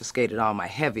Sith confiscated all my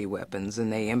heavy weapons,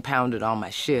 and they impounded all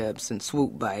my ships and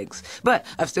swoop bikes. But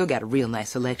I've still got a real nice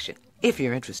selection, if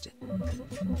you're interested.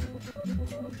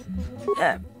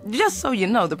 Just so you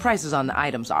know, the prices on the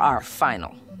items are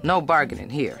final. No bargaining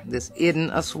here. This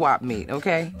isn't a swap meet,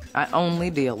 okay? I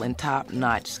only deal in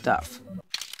top-notch stuff.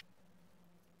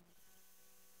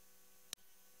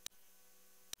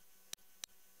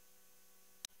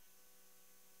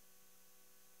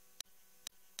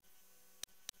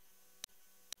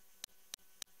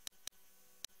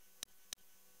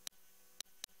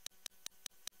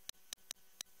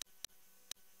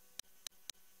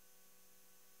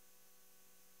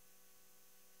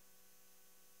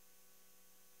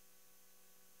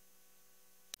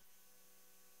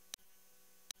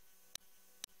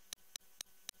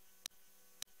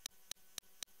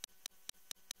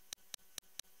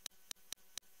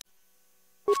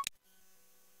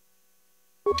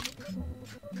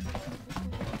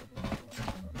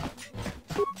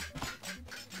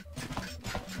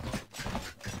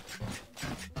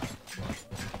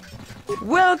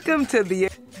 Welcome to the...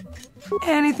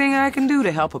 Anything I can do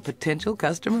to help a potential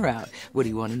customer out. What do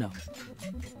you want to know?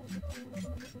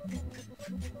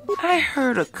 I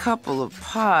heard a couple of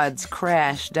pods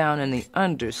crash down in the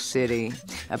Undercity.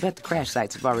 I bet the crash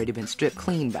sites have already been stripped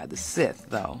clean by the Sith,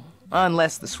 though.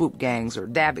 Unless the swoop gangs or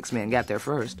Davik's men got there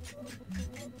first.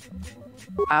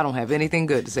 I don't have anything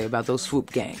good to say about those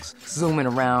swoop gangs. Zooming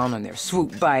around on their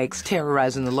swoop bikes,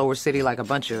 terrorizing the lower city like a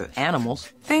bunch of animals.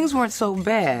 Things weren't so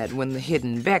bad when the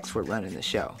Hidden Becks were running the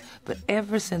show. But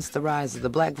ever since the rise of the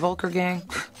Black Vulcar gang,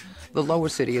 the lower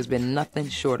city has been nothing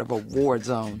short of a war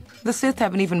zone. The Sith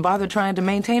haven't even bothered trying to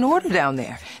maintain order down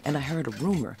there. And I heard a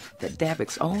rumor that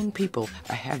Davik's own people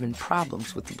are having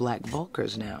problems with the Black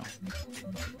Vulcars now.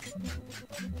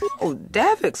 Oh,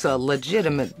 Davik's a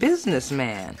legitimate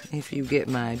businessman, if you get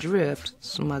my drift.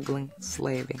 Smuggling,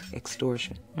 slaving,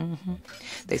 extortion.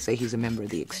 They say he's a member of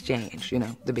the Exchange, you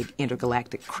know, the big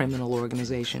intergalactic criminal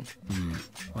organization.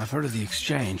 Well, I've heard of the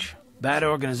Exchange. Bad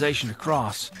organization to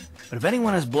cross. But if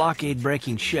anyone has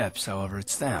blockade-breaking ships, however,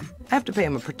 it's them. I have to pay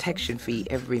him a protection fee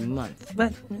every month,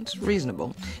 but it's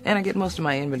reasonable. And I get most of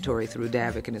my inventory through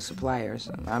Davik and his suppliers.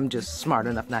 I'm just smart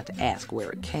enough not to ask where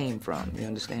it came from, you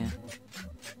understand?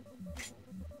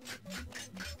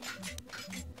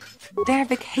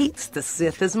 Davik hates the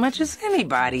Sith as much as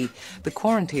anybody. The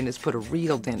quarantine has put a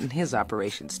real dent in his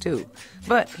operations, too.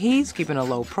 But he's keeping a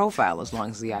low profile as long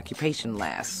as the occupation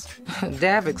lasts.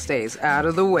 Davik stays out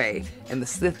of the way, and the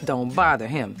Sith don't bother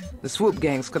him. The swoop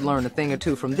gangs could learn a thing or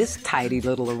two from this tidy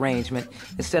little arrangement,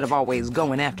 instead of always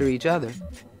going after each other.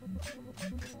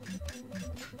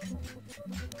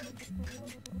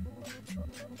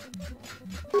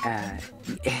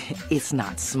 It's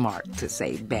not smart to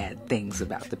say bad things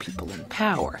about the people in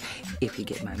power, if you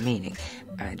get my meaning.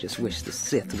 I just wish the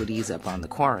Sith would ease up on the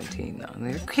quarantine, though.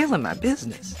 They're killing my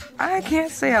business. I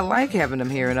can't say I like having them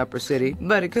here in Upper City,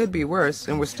 but it could be worse,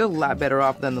 and we're still a lot better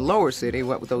off than the Lower City,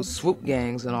 what with those swoop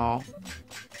gangs and all.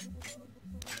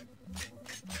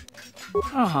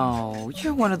 Oh,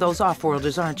 you're one of those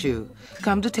off-worlders, aren't you?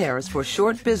 Come to Taris for a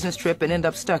short business trip and end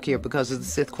up stuck here because of the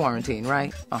Sith quarantine,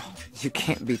 right? Oh, you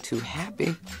can't be too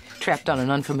happy. Trapped on an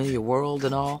unfamiliar world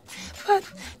and all. But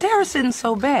Taris isn't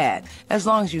so bad, as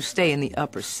long as you stay in the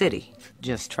Upper City.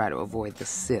 Just try to avoid the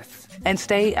Sith. And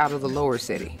stay out of the Lower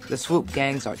City. The swoop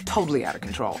gangs are totally out of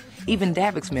control. Even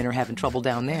Davik's men are having trouble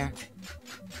down there.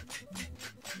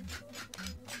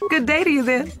 Good day to you,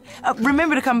 then.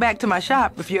 Remember to come back to my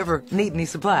shop if you ever need any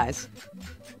supplies.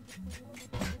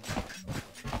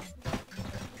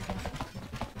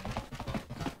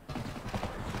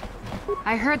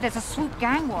 I heard there's a swoop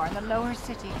gang war in the Lower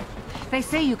City. They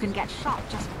say you can get shot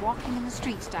just walking in the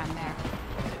streets down there.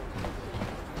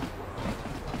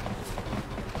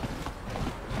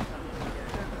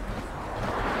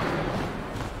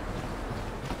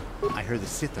 I heard the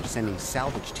Sith are sending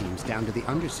salvage teams down to the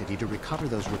Undercity to recover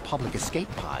those Republic escape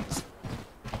pods.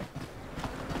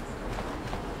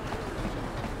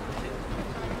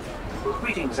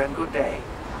 Greetings and good day.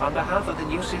 On behalf of the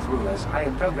new Sith rulers, I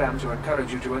am programmed to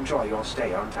encourage you to enjoy your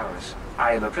stay on Taris.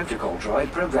 I am a protocol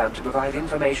droid programmed to provide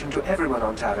information to everyone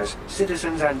on Taris,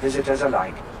 citizens and visitors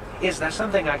alike. Is there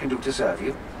something I can do to serve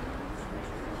you?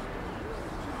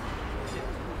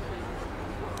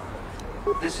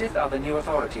 The Sith are the new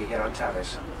authority here on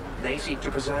Taris. They seek to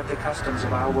preserve the customs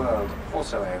of our world,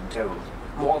 also I am told.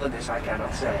 More than this I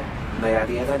cannot say. May I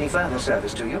be of any further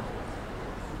service to you?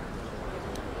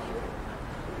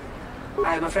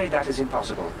 I am afraid that is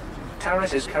impossible.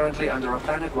 Taris is currently under a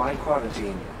planet-wide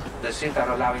quarantine. The Sith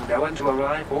are allowing no one to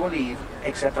arrive or leave,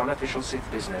 except on official Sith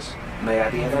business. May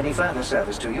I be of any further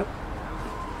service to you?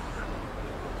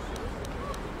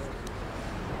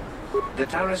 The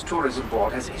Taris Tourism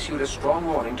Board has issued a strong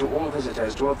warning to all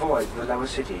visitors to avoid the Lower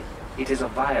City. It is a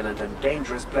violent and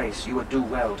dangerous place you would do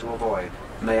well to avoid.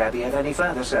 May I be of any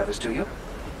further service to you?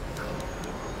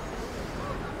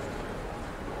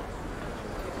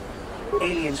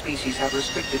 Alien species have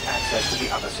restricted access to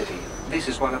the Upper City. This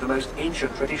is one of the most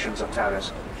ancient traditions of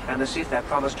Taris, and the Sith have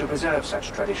promised to preserve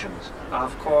such traditions.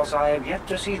 Of course, I have yet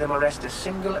to see them arrest a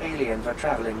single alien for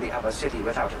traveling the Upper City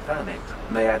without a permit.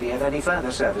 May I be of any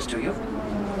further service to you?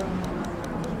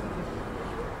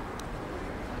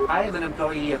 I am an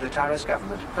employee of the Taris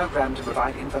government, programmed to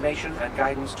provide information and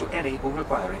guidance to any who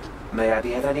require it. May I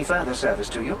be of any further service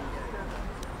to you?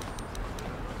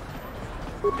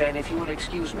 Then, if you will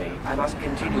excuse me, I must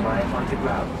continue my appointed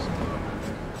rounds.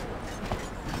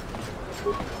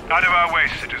 Out of our way,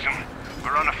 citizen.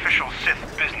 We're on official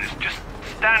Sith business. Just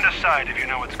stand aside if you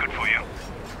know what's good for you.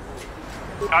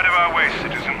 Out of our way,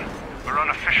 citizen. We're on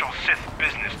official Sith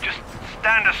business. Just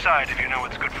stand aside if you know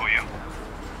what's good for you.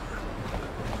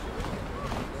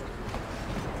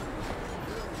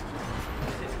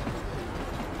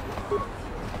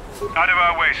 Out of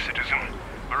our way, citizen.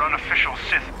 We're on official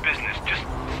Sith business. Just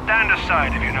stand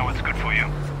aside if you know what's good for you.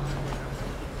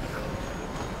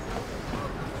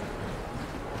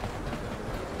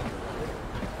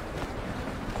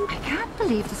 I can't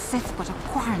believe the Sith put a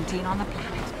quarantine on the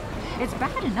planet. It's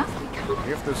bad enough we can't.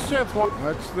 If the Sith want...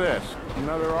 What's this?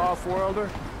 Another off-worlder?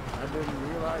 I didn't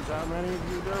realize how many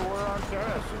of you there were on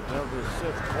Terrace until the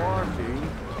Sith quarantine.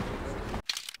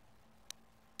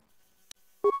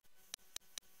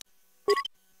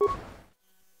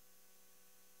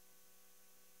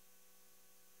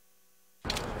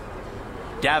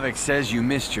 Davik says you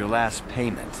missed your last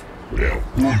payment.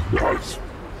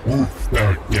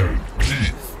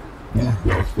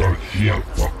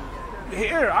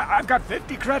 Here, I've got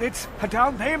 50 credits, a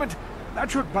down payment.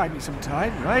 That should buy me some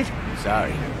time, right?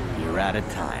 Sorry, you're out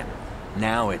of time.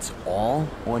 Now it's all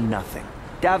or nothing.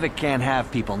 Davik can't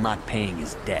have people not paying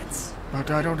his debts. But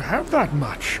I don't have that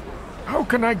much. How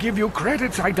can I give you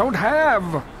credits I don't have?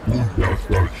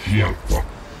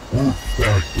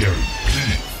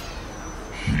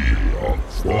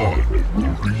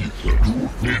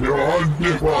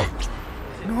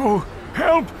 No!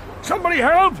 Help! Somebody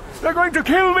help! They're going to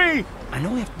kill me! I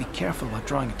know we have to be careful about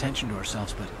drawing attention to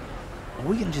ourselves, but are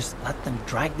we gonna just let them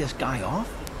drag this guy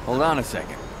off? Hold on a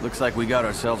second. Looks like we got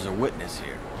ourselves a witness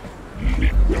here.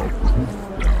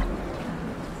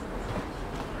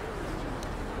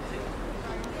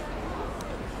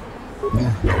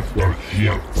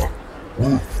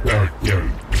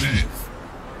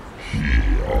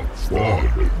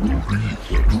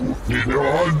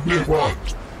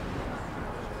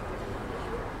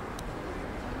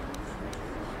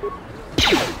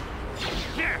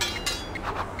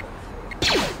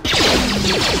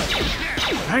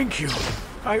 Thank you.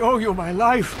 I owe you my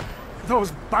life.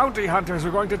 Those bounty hunters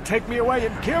are going to take me away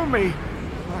and kill me.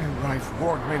 My wife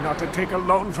warned me not to take a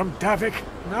loan from Davik.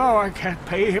 Now I can't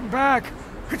pay him back.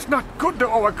 It's not good to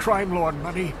owe a crime lord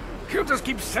money. He'll just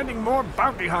keep sending more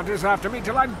bounty hunters after me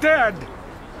till I'm dead.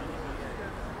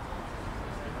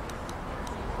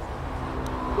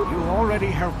 You already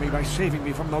helped me by saving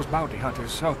me from those bounty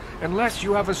hunters, so unless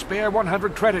you have a spare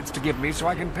 100 credits to give me so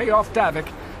I can pay off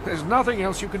Davik, there's nothing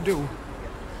else you can do.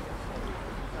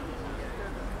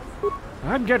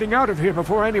 I'm getting out of here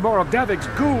before any more of Davik's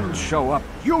goons show up.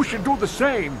 You should do the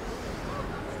same.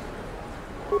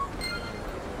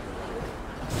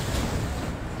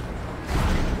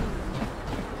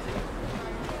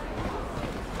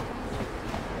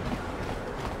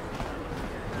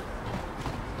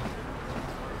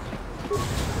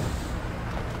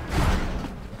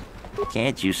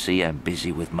 Can't you see I'm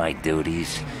busy with my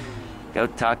duties? Go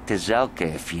talk to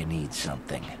Zelka if you need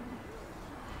something.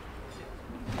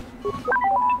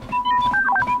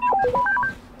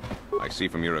 I see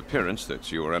from your appearance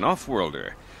that you are an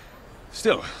off-worlder.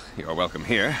 Still, you're welcome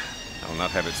here. I'll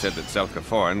not have it said that Zelka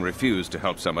Forn refused to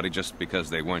help somebody just because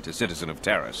they weren't a citizen of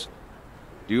Taris.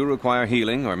 Do you require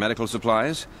healing or medical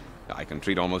supplies? I can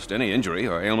treat almost any injury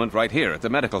or ailment right here at the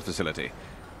medical facility.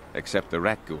 Except the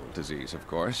rat ghoul disease, of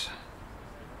course.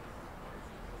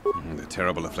 The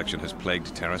terrible affliction has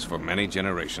plagued Taris for many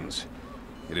generations.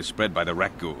 It is spread by the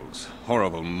rat ghouls,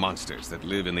 horrible monsters that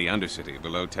live in the Undercity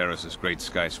below Taris's great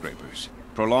skyscrapers.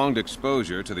 Prolonged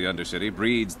exposure to the Undercity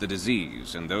breeds the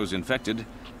disease, and those infected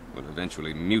will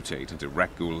eventually mutate into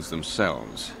rat ghouls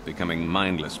themselves, becoming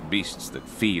mindless beasts that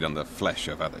feed on the flesh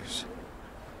of others.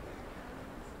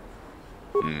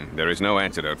 There is no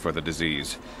antidote for the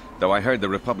disease, though I heard the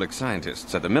Republic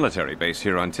scientists at the military base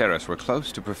here on Taris were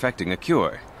close to perfecting a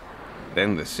cure.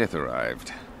 Then the Sith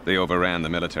arrived. They overran the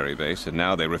military base, and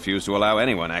now they refuse to allow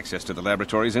anyone access to the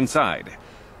laboratories inside.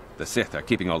 The Sith are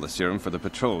keeping all the serum for the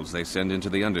patrols they send into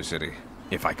the Undercity.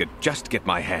 If I could just get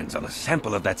my hands on a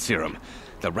sample of that serum,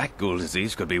 the rat ghoul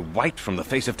disease could be wiped from the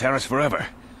face of Taris forever.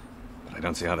 But I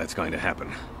don't see how that's going to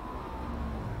happen.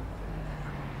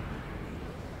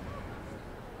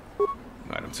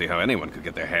 I don't see how anyone could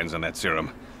get their hands on that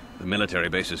serum. The military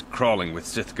base is crawling with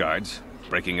Sith guards.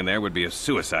 Breaking in there would be a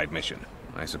suicide mission.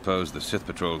 I suppose the Sith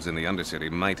patrols in the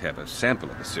Undercity might have a sample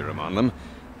of the serum on them,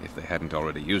 if they hadn't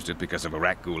already used it because of a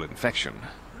rat ghoul infection.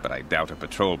 But I doubt a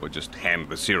patrol would just hand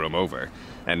the serum over,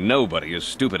 and nobody is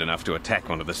stupid enough to attack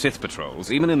one of the Sith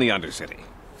patrols, even in the Undercity.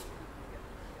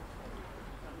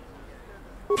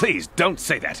 Please, don't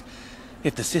say that!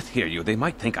 If the Sith hear you, they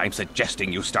might think I'm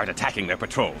suggesting you start attacking their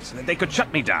patrols. They could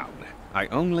shut me down. I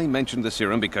only mentioned the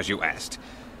serum because you asked.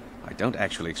 I don't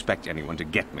actually expect anyone to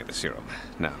get me the serum.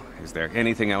 Now, is there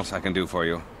anything else I can do for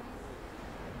you?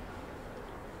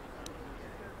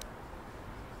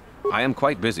 I am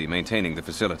quite busy maintaining the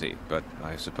facility, but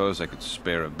I suppose I could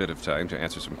spare a bit of time to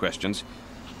answer some questions.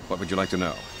 What would you like to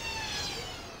know?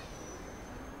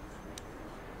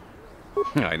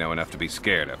 I know enough to be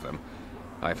scared of them.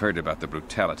 I've heard about the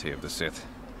brutality of the Sith.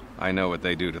 I know what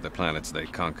they do to the planets they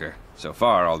conquer. So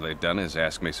far, all they've done is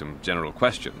ask me some general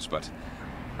questions, but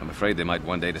I'm afraid they might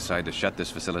one day decide to shut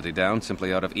this facility down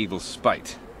simply out of evil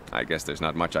spite. I guess there's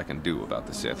not much I can do about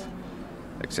the Sith,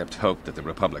 except hope that the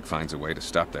Republic finds a way to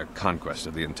stop their conquest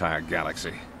of the entire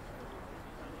galaxy.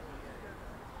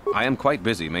 I am quite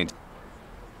busy maintaining...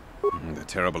 The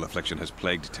terrible affliction has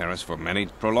plagued Taris for many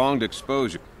prolonged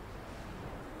exposure.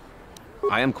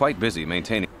 I am quite busy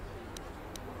maintaining...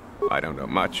 I don't know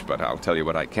much, but I'll tell you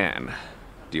what I can.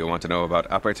 Do you want to know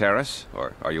about Upper Taris,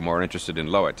 or are you more interested in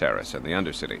Lower Taris and the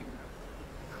Undercity?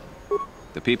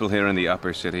 The people here in the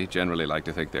Upper City generally like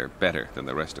to think they're better than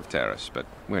the rest of Taris, but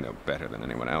we're no better than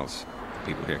anyone else. The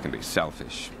people here can be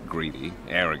selfish, greedy,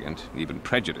 arrogant, even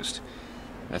prejudiced.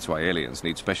 That's why aliens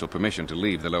need special permission to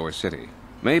leave the Lower City.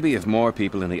 Maybe if more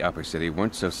people in the Upper City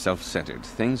weren't so self-centered,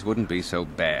 things wouldn't be so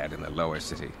bad in the Lower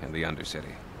City and the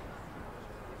Undercity.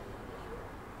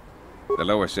 The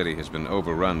Lower City has been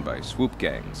overrun by swoop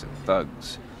gangs and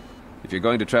thugs. If you're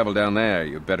going to travel down there,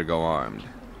 you'd better go armed.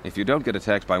 If you don't get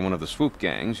attacked by one of the swoop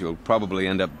gangs, you'll probably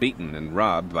end up beaten and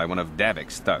robbed by one of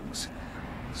Davik's thugs.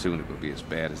 Soon it will be as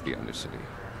bad as the Undercity.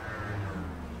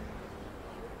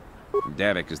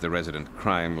 Davik is the resident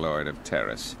crime lord of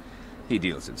Taris. He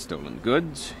deals in stolen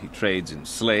goods, he trades in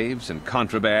slaves and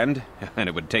contraband, and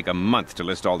it would take a month to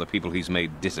list all the people he's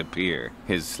made disappear.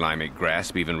 His slimy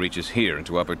grasp even reaches here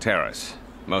into Upper Taris.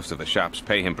 Most of the shops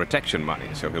pay him protection money,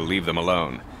 so he'll leave them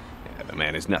alone. Yeah, the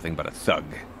man is nothing but a thug.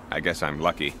 I guess I'm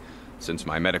lucky. Since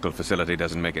my medical facility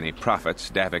doesn't make any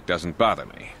profits, Davik doesn't bother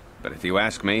me. But if you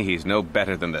ask me, he's no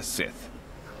better than the Sith.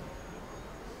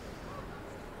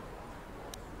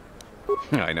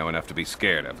 I know enough to be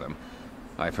scared of them.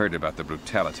 I've heard about the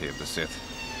brutality of the Sith.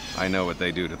 I know what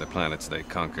they do to the planets they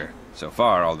conquer. So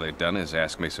far, all they've done is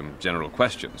ask me some general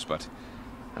questions, but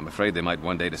I'm afraid they might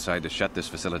one day decide to shut this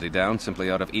facility down simply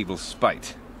out of evil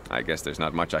spite. I guess there's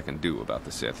not much I can do about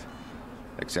the Sith,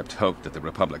 except hope that the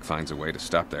Republic finds a way to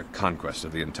stop their conquest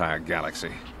of the entire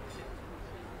galaxy.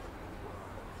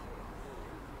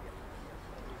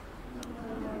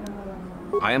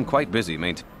 I am quite busy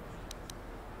maintaining...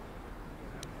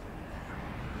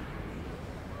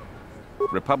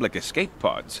 Republic escape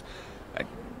pods?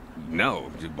 No,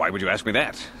 why would you ask me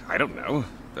that? I don't know.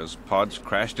 Those pods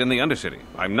crashed in the Undercity.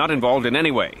 I'm not involved in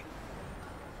any way.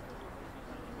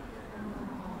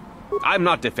 I'm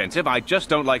not defensive, I just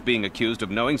don't like being accused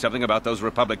of knowing something about those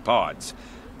Republic pods.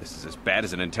 This is as bad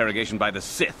as an interrogation by the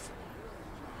Sith.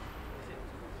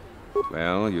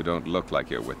 Well, you don't look like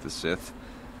you're with the Sith.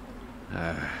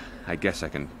 I guess I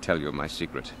can tell you my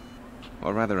secret.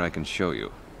 Or rather, I can show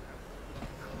you.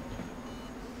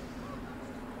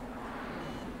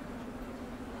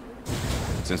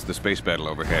 Since the space battle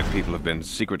overhead, people have been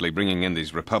secretly bringing in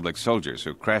these Republic soldiers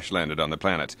who crash-landed on the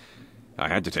planet. I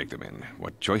had to take them in.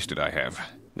 What choice did I have?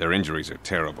 Their injuries are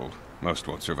terrible. Most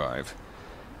won't survive.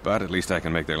 But at least I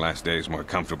can make their last days more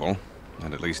comfortable.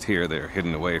 And at least here, they're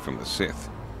hidden away from the Sith.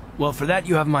 Well, for that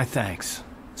you have my thanks.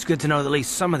 It's good to know that at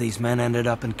least some of these men ended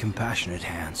up in compassionate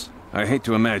hands. I hate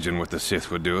to imagine what the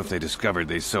Sith would do if they discovered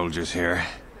these soldiers here.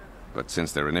 But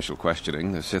since their initial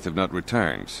questioning, the Sith have not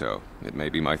returned, so it may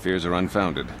be my fears are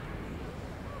unfounded.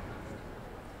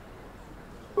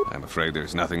 I'm afraid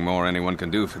there's nothing more anyone can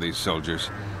do for these soldiers.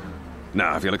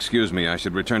 Now, if you'll excuse me, I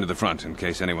should return to the front in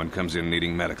case anyone comes in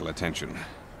needing medical attention.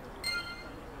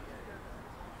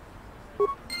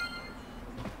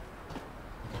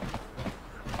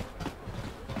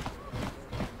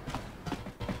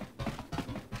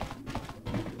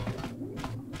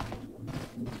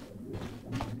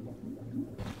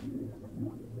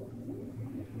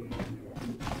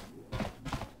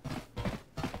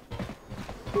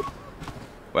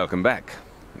 Welcome back.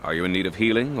 Are you in need of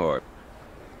healing, or...?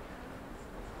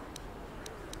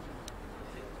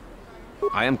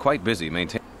 I am quite busy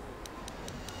maintaining...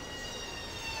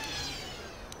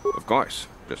 Of course.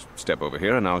 Just step over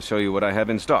here and I'll show you what I have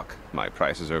in stock. My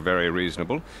prices are very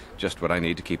reasonable. Just what I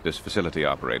need to keep this facility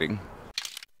operating.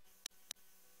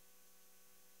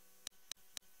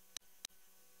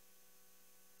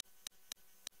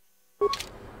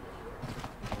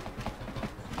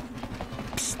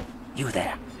 You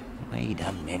there. Wait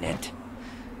a minute.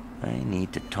 I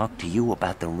need to talk to you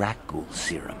about the Rakghoul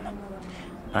serum.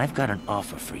 I've got an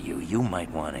offer for you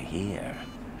might want to hear.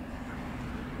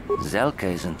 Zelka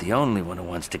isn't the only one who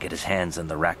wants to get his hands on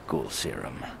the Rakghoul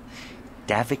serum.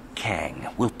 Davik Kang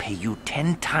will pay you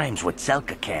 10 times what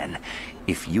Zelka can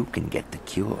if you can get the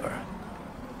cure.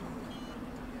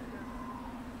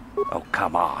 Oh,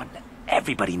 come on.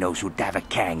 Everybody knows who Davik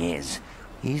Kang is.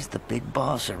 He's the big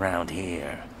boss around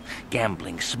here.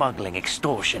 Gambling, smuggling,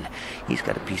 extortion. He's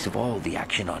got a piece of all the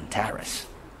action on Taris.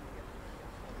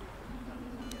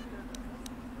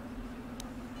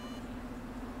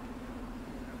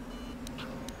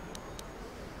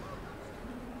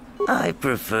 I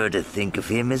prefer to think of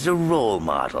him as a role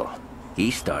model.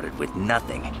 He started with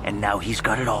nothing, and now he's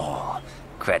got it all.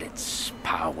 Credits,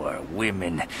 power,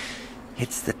 women.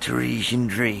 It's the Tarisian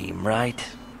dream, right?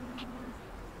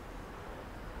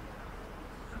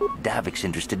 Davik's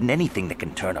interested in anything that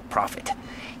can turn a profit.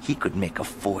 He could make a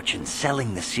fortune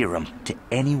selling the serum to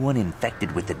anyone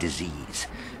infected with the disease.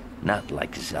 Not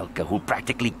like Zelka, who'll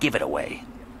practically give it away.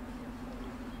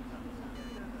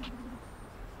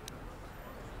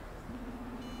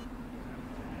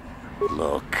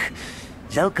 Look,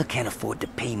 Zelka can't afford to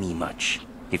pay me much.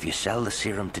 If you sell the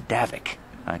serum to Davik,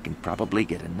 I can probably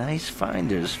get a nice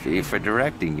finder's fee for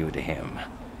directing you to him.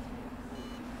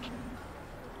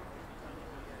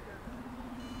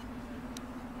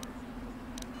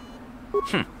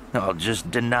 I'll just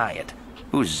deny it.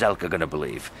 Who's Zelka gonna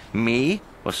believe? Me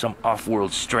or some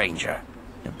off-world stranger?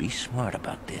 Now be smart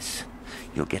about this.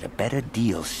 You'll get a better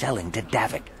deal selling to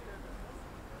Davik.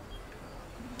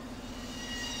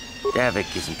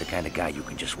 Davik isn't the kind of guy you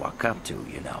can just walk up to,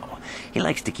 you know. He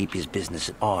likes to keep his business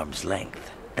at arm's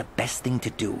length. The best thing to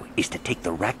do is to take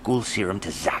the Rakghoul serum to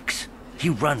Zax. He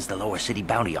runs the Lower City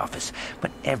Bounty Office,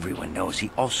 but everyone knows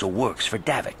he also works for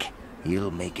Davik.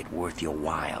 He'll make it worth your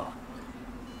while.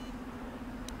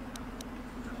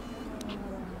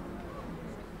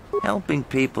 Helping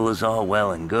people is all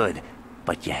well and good,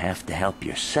 but you have to help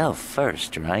yourself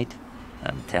first, right?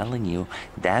 I'm telling you,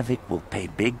 Davik will pay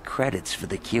big credits for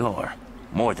the cure.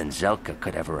 More than Zelka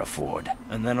could ever afford.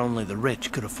 And then only the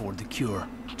rich could afford the cure.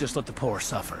 Just let the poor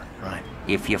suffer, right?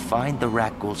 If you find the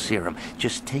Rakghoul serum,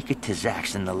 just take it to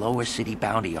Zax in the Lower City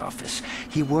Bounty Office.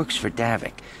 He works for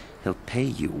Davik. He'll pay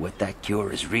you what that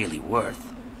cure is really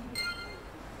worth.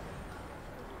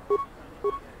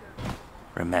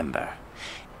 Remember,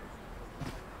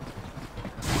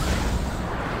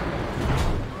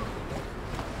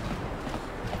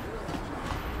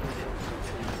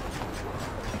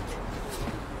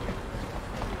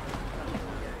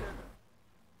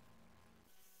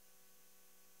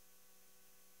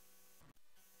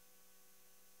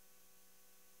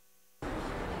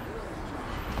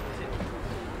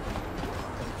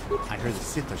 I heard the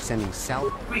Sith are sending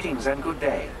salvage. Greetings and good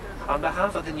day. On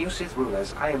behalf of the new Sith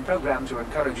rulers, I am programmed to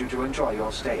encourage you to enjoy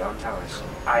your stay on Taris.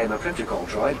 I am a protocol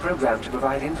droid programmed to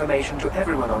provide information to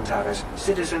everyone on Taris,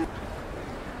 citizen.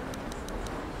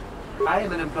 I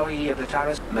am an employee of the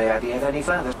Taris. May I be of any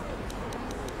further?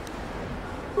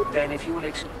 Then if you will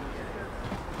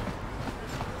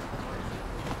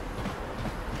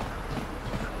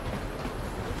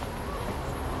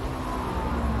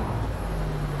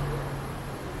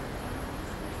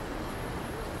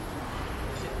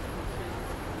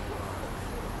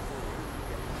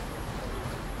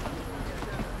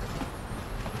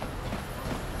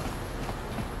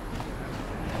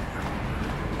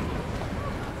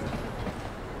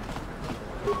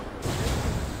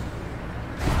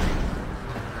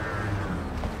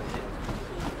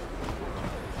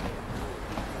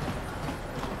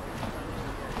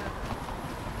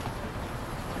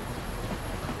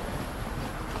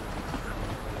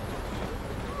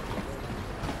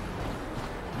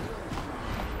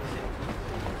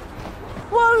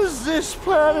What is this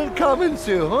planet coming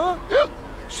to, huh?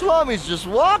 Slummy's just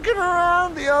walking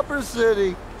around the upper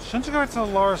city. Shouldn't you go to the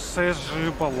lower cities where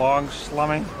you belong,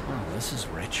 Slummy? Oh, this is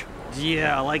rich.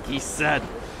 Yeah, like he said.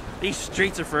 These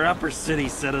streets are for upper city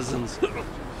citizens.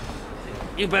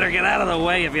 You better get out of the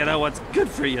way if you know what's good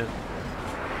for you.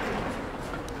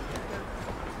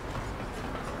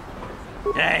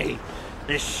 Hey,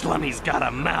 this Schlummy's got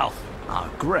a mouth.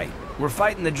 Oh, great. We're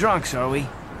fighting the drunks, are we?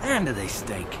 And do they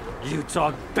stink? You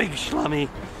talk big, Schlummy.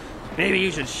 Maybe you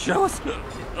should show us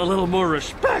a little more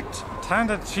respect. Time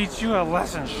to teach you a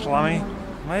lesson, Schlummy.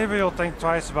 Maybe you'll think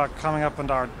twice about coming up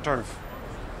into our turf.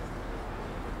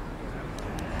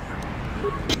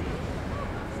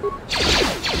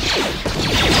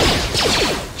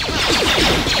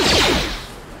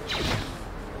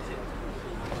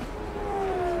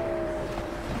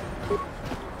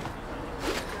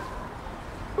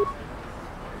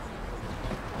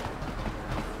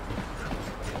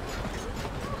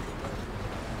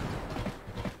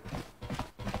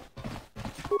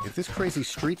 If this crazy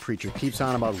street preacher keeps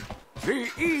on about... The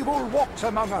evil walks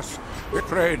among us, with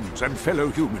friends and fellow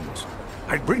humans.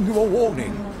 I bring you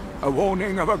a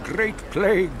warning of a great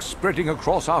plague spreading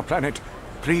across our planet.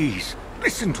 Please,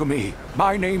 listen to me.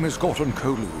 My name is Gorton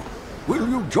Kolu. Will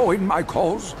you join my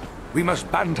cause? We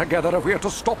must band together if we are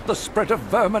to stop the spread of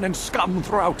vermin and scum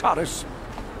throughout Taris.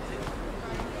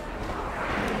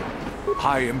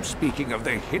 I am speaking of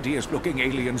the hideous-looking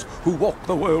aliens who walk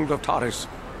the world of Taris.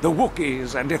 The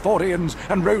Wookiees and Ithorians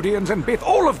and Rhodians and Bith,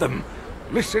 all of them.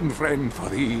 Listen, friend, for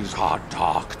these are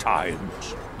dark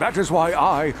times. That is why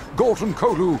I, Gorton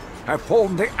Kolu, have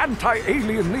formed the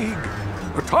Anti-Alien League.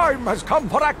 The time has come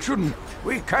for action.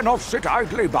 We cannot sit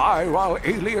idly by while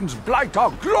aliens blight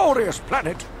our glorious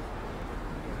planet.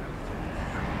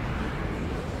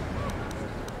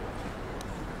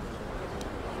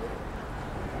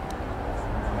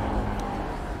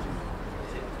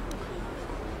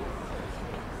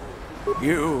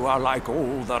 You are like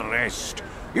all the rest.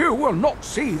 You will not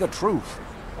see the truth.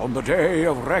 On the day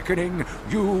of reckoning,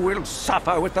 you will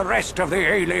suffer with the rest of the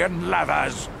alien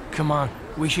lavas. Come on,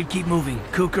 we should keep moving.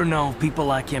 Kook or no, people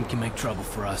like him can make trouble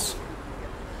for us.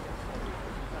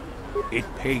 It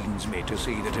pains me to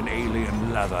see that an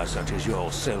alien lover such as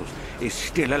yourself is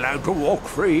still allowed to walk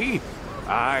free.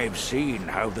 I've seen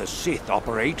how the Sith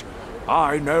operate.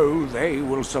 I know they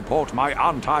will support my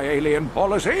anti-alien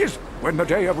policies. When the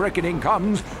day of reckoning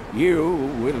comes, you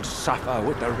will suffer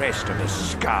with the rest of the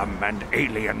scum and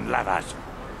alien lovers.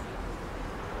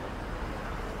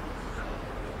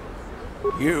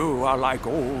 You are like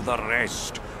all the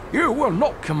rest. You will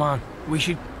not... Come on, we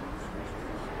should...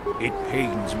 It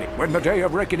pains me. When the day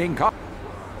of reckoning comes...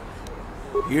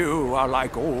 You are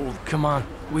like all... Come on,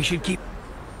 we should keep...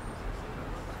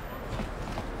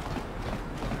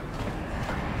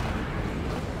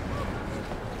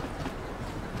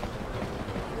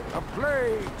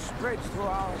 Plague spreads through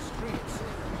our streets.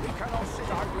 We cannot sit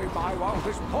idly by while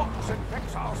this pox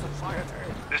infects our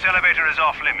society. This elevator is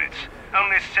off limits.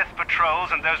 Only Sith patrols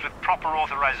and those with proper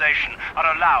authorization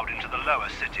are allowed into the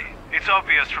lower city. It's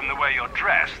obvious from the way you're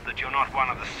dressed that you're not one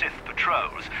of the Sith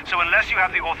patrols, so unless you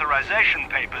have the authorization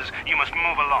papers, you must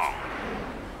move along.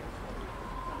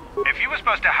 If you were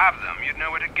supposed to have them, you'd know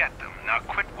where to get them. Now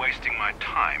quit wasting my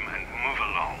time and move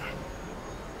along.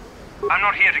 I'm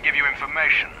not here to give you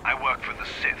information. I work for the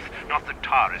Sith, not the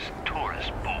Taris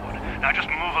Tourist Board. Now just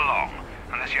move along,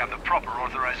 unless you have the proper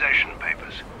authorization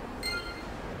papers.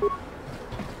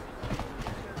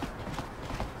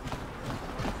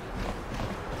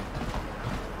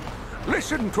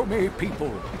 Listen to me,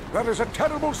 people. There is a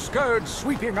terrible scourge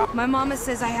sweeping up. My mama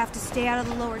says I have to stay out of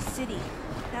the lower city.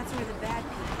 That's where the bad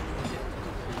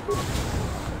people live.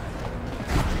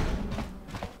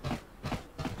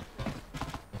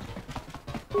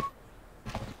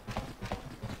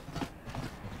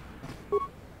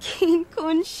 Kin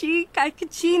kun shi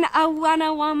kakachin awana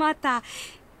wamata.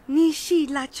 Nishi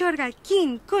la chorga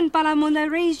kin kun pala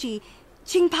reji.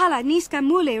 Ching pala niska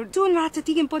mule dun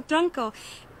ratatigin potranko.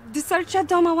 Disarcha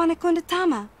doma wana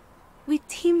kondatama. We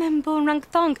timembo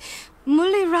rangthong.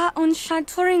 Mule ra on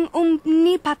shaturing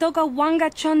ni patoga wanga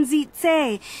chonzi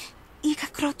tse. Ika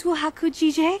krotu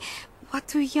hakujije.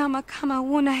 Watu yama kama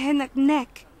wuna henak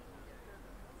nek.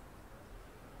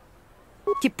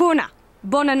 Kipuna.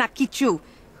 Bona na kichu.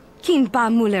 Kin ba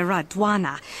mule ra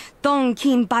dwana. Dong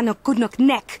kin ba no kudnok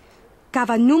nek.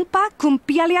 Kava numpa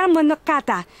kumpialia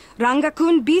monokata. Ranga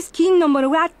kun bis kin no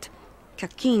moruat.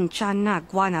 Kakin chana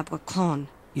guana brakon.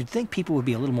 You'd think people would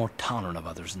be a little more tolerant of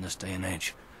others in this day and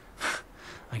age.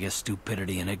 I guess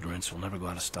stupidity and ignorance will never go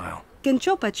out of style.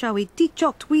 Genchopa chawi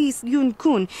tichok twis yun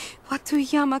kun. Watu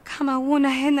yama kama wuna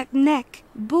henak nek.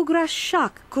 Bugra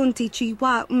shak kunti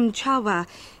chiwa chawa.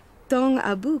 Dong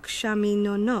abuk shami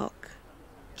nonok.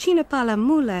 Chinapala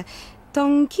mule.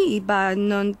 Dong ki ba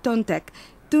non tontek.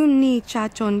 Duni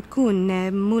chachon kun ne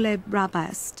mule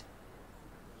rabast.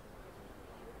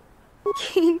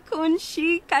 Kin kun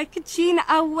shi kakachin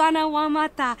awana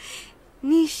wamata.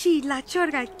 Nishi la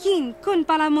chorga kin kun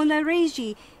pala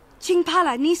reji. Ching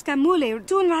pala niska mule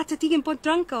dun ratatigin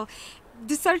potranko.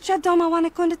 Disarcha doma wana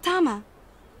kondatama.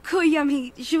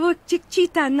 Kuyami jvuk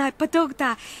chikchita na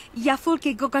patogta.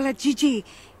 Yafulke gogala jiji.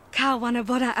 Kawana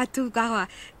boda atugawa.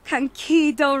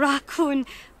 Kankido rakun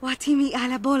watimi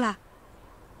alabola.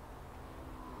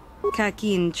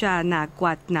 Kakin cha na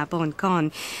kwat na bon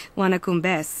kon. Wana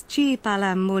kumbes chi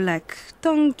pala mulek.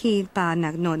 Tonki pa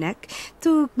nagnonek.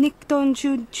 Tu nikton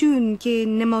chun chun ke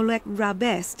nemolek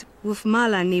rabest. Wuf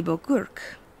mala nibo kurk.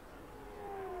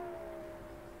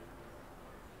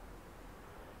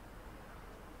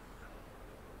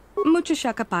 Mucho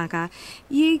shakapaka,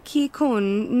 ye ki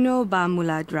kon no ba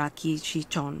muladra ki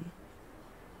chichon.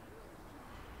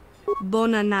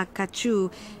 Bona na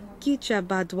kachu, kicha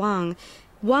badwang,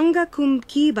 wanga kum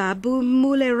kiba bu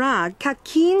mulera,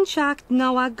 kakin chak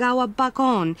nawagawa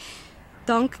bakon,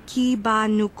 donk kiba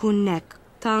nukunek,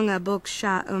 tanga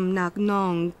boksha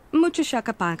nagnong, mucho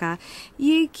shakapaka,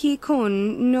 ye ki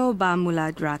kon no ba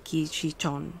muladra ki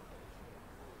chichon.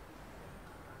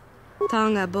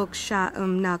 Tanga boksha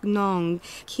nagnong,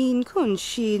 kin kun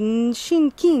shin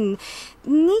kin,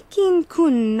 nikin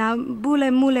kun na bule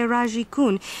mule raji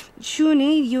kun,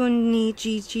 shuni yun ni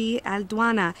jiji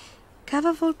aldwana,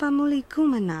 kava volpa muli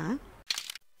kumana.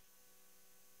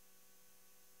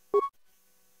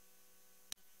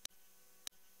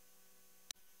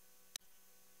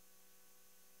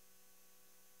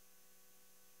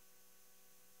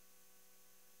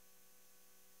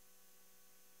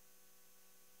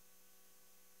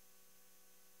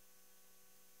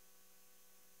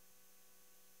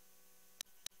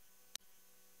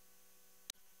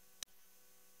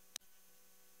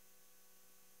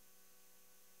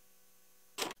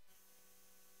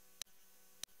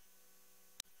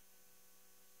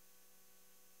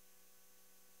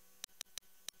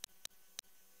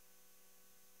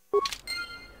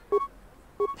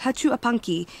 Hachu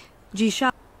apanki,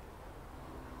 jisha.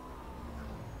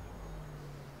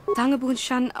 Tangabun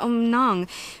shan nang,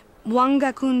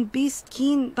 wanga kun beast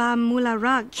kin ba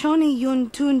mularak, choni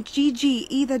yun tun jiji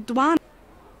either dwan.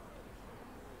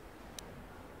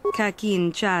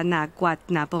 Kakin cha na guat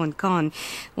na bon kon,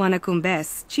 wana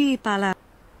kumbes, chi pala.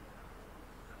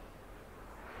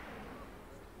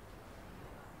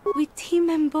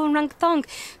 Witimembo rang thong.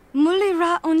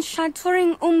 Mulira on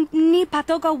shaturing ni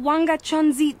patoga wanga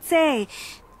chonzi tse.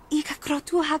 Ika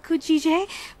krotu hakujije.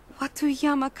 Watu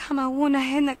yama kama wona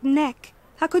henak nek.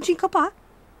 Hakuji kopa?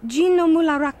 Jino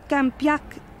mularak kampiak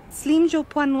slimjo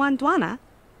puan wandwana.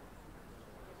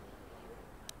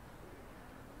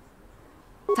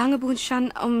 Tangabun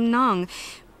shan nang.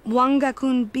 Wanga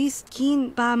kun beast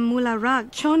kin ba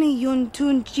mularak. Choni yun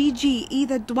tun jiji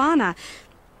either dwana.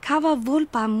 Kava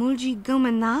volpa mulji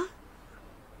gumana?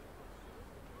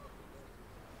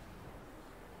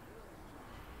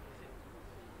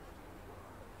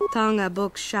 Tanga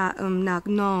boksha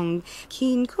nagnong,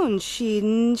 kin kun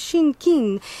shin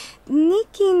kin,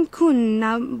 nikin kun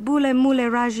na bule mule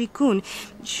raji kun,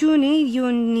 shuni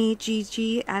yun ni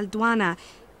jiji aldwana,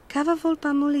 kava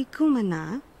volpa muli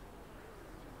kumana?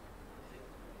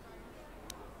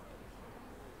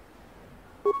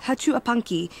 Hachu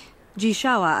apanki,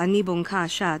 jishawa anibong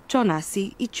kasha, chona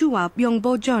si ichua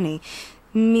byongbo joni,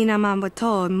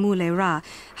 minamambato mule ra,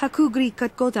 hakugri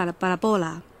katgota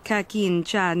parabola. Kakin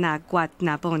cha na guat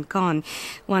na bon kon,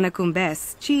 wana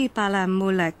kumbes, chi pala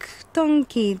mulek, tong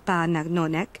ki pa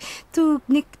nagnonek, tu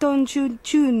nikton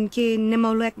chun ke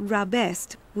nemolek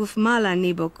rabest, wuf mala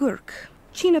nibo gurk.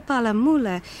 China pala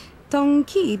mule, tong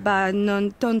ki ba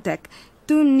non tontek,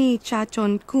 tu ni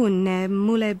chachon kun ne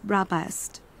mule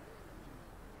rabest.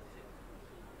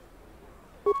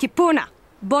 Kipuna,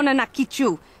 bona na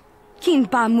kichu, kin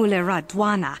ba mule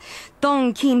radwana,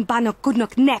 tong kin ba no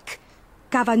kudnok nek.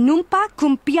 Kava numpa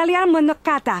kumpialia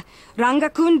monokata, ranga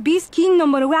kun bis kin no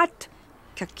moruat,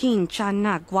 kakin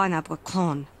chana guana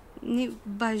bokon. Ni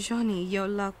bajoni yo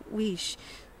la wish,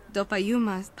 dopa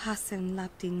yuma pasen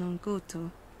lapti non goto.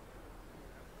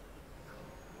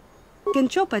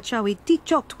 Genchopa chawi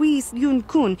tichok twis yun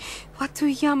kun, watu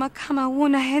yama kama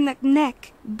wona henak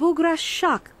nek, bugra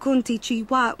shak kunti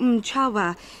chiwa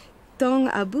chawa, dong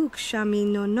abuk shami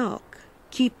nonok,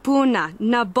 kipuna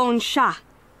na bon sha.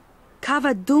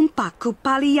 Kava dumpa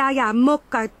kupaliaya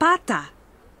moka pata.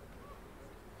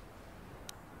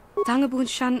 Tangabun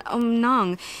shan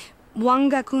nang,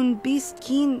 wanga kun beast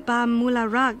kin ba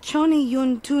mularak, choni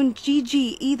yun tun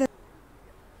jiji either.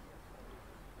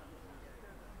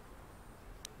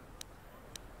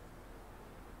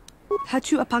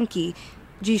 Hachu apanki,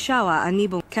 jishawa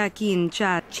anibong kakin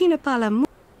cha chinapala mu.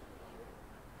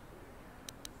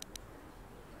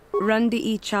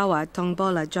 Rundi I chawa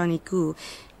tongbola Johnny Ku.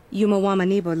 Yumawama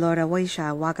nibo lora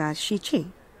waisha waga shichi.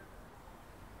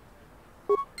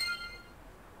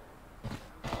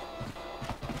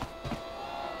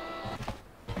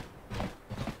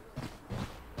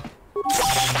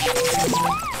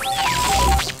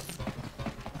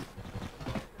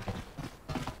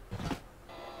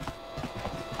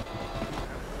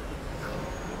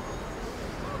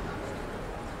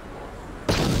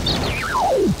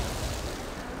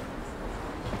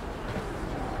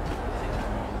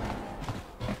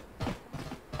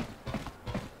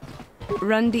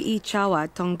 Rundi I chawa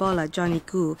tongbola Johnny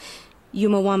Ku.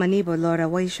 Yumawamanibo Lora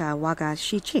Waisha Waga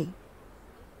Shichi.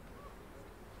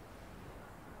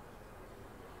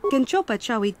 Genchopa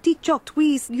chawi tichok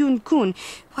twis yun kun.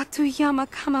 Watuyama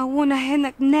kama wona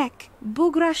henak nek.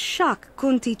 Bugra shak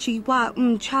kunti chiwa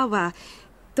chawa.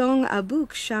 Dong abuk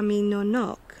shami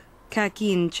nonok.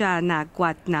 Kakin cha na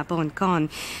guat na bon kon.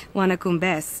 Wana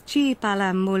kumbes chi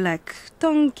pala mulek.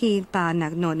 Tong ki pa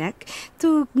nagnonek.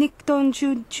 Tu nik ton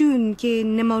chun chun ki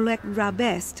nemolek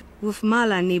rabest. Wuf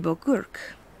mala nibo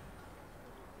kurk.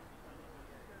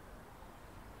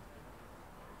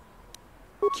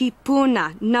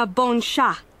 Kipuna na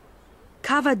bonsha.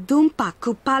 Kava dumpa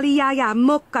kupaliaya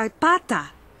moka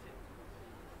pata.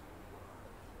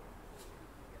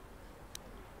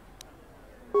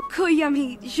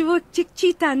 Kuyami jvuk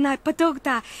chikchita na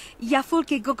patogta.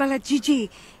 Yafulke gogala jiji.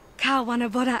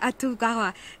 Kawana bora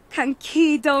atugawa.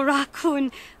 Kankido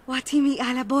rakun. Watimi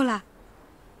alabola.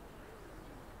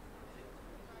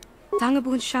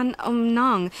 Tangabun shan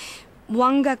omnang.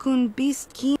 Wanga kun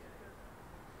beast ki.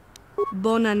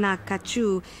 Bona na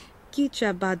kachu,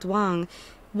 kicha badwang,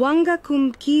 wanga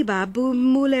kum kiba bu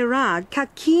mulera,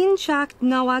 kakin chak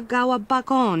nawagawa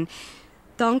bakon,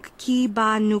 donk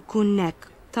kiba nukunek,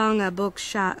 tanga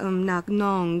boksha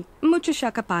nagnong, mucha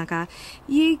shakapaka,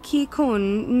 ye ki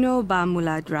kon no ba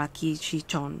muladraki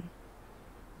chichon.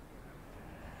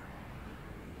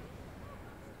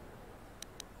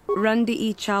 Rundi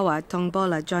I chawa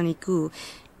tongbola Johnny Ku,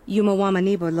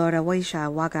 Yumawamanibo Lora Waisha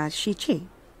Waga Shichi.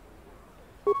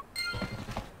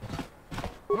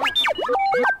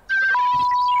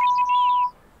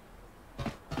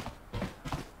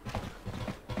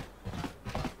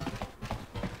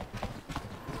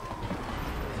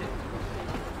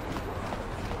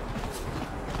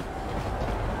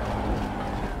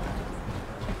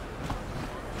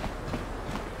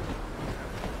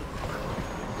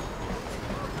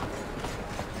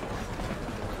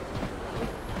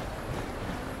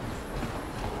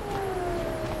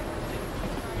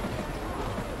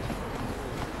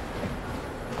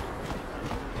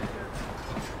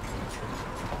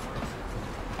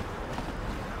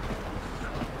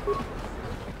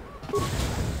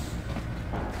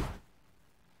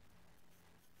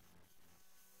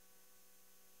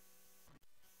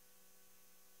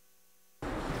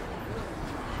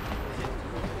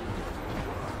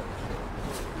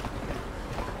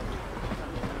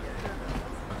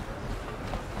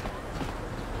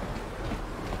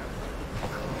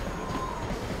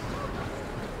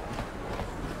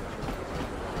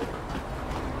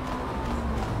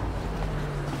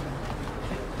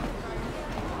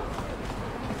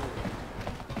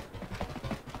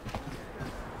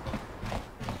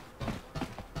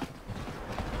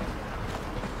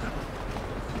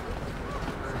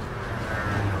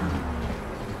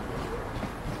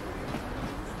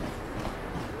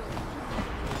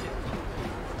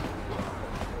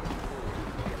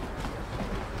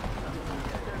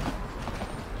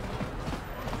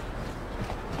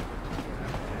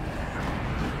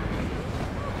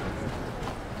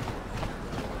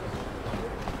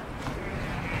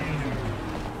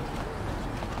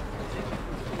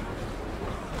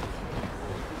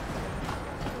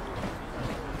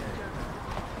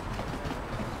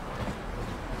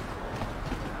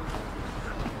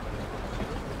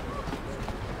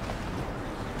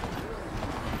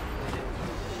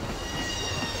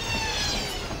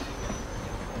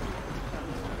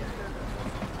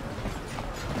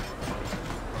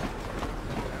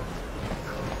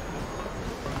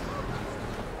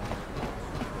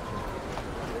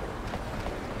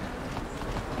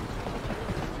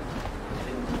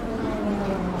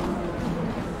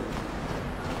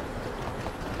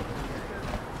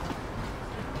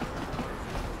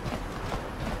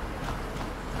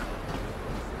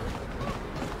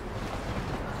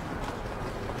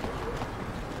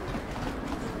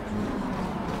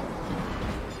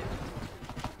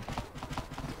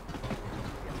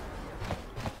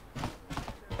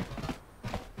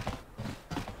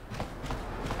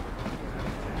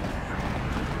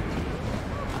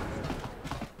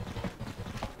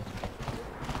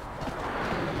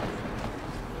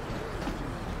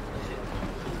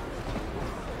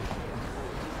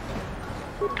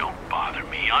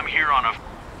 I'm here on a...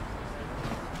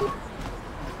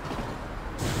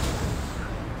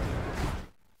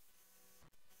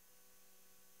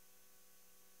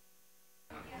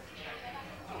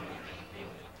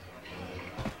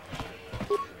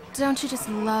 Don't you just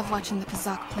love watching the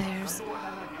Kazakh players?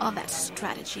 All that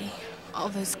strategy, all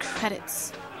those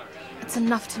credits. It's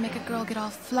enough to make a girl get all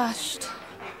flushed.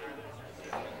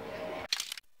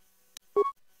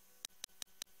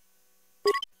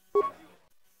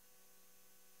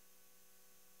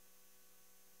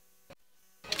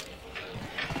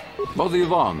 What do you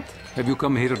want? Have you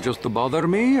come here just to bother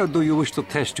me, or do you wish to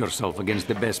test yourself against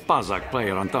the best Pazak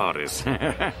player on Taris?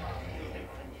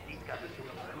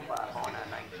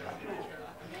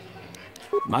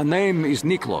 My name is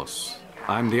Niklos.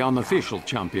 I'm the unofficial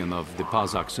champion of the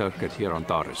Pazak circuit here on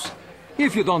Taris.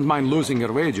 If you don't mind losing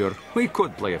your wager, we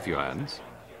could play a few hands.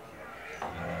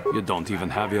 You don't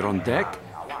even have your own deck?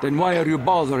 Then why are you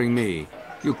bothering me?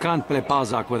 You can't play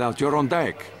Pazak without your own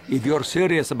deck. If you're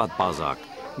serious about Pazak,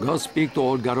 go speak to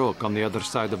old Garuk on the other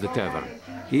side of the tavern.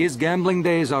 His gambling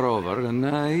days are over, and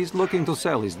he's looking to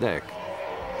sell his deck.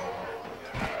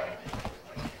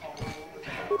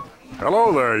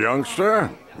 Hello there, youngster.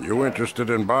 You interested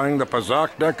in buying the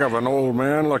Pazak deck of an old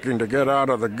man looking to get out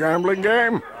of the gambling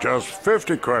game? Just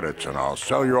 50 credits and I'll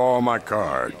sell you all my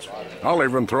cards. I'll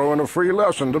even throw in a free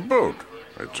lesson to boot.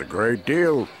 It's a great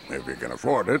deal, if you can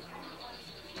afford it.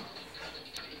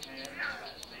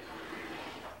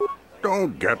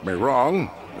 Don't get me wrong.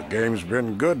 The game's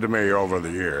been good to me over the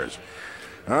years.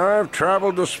 I've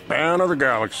traveled the span of the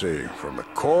galaxy, from the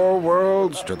core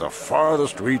worlds to the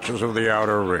farthest reaches of the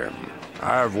Outer Rim.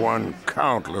 I've won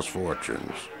countless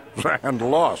fortunes, and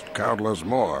lost countless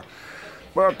more.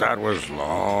 But that was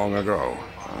long ago,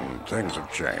 and things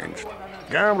have changed.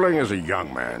 Gambling is a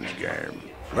young man's game.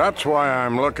 That's why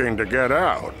I'm looking to get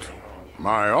out.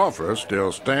 My offer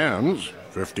still stands.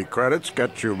 50 credits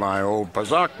gets you my old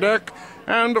Pazak deck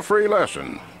and a free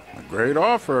lesson. A great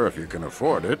offer if you can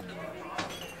afford it.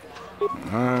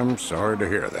 I'm sorry to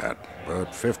hear that,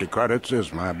 but 50 credits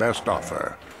is my best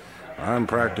offer. I'm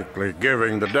practically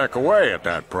giving the deck away at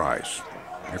that price.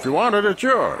 If you want it, it's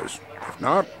yours. If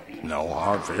not, no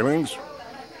hard feelings.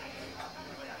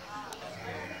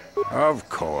 Of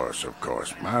course.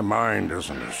 My mind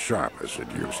isn't as sharp as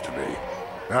it used to be.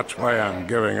 That's why I'm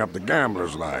giving up the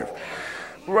gambler's life.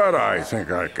 But I think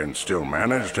I can still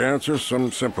manage to answer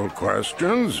some simple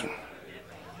questions.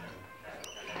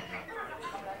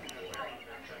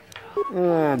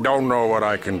 Don't know what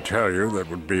I can tell you that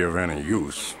would be of any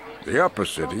use. The upper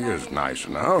city is nice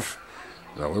enough,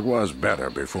 though it was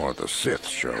better before the Sith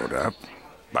showed up.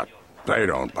 But they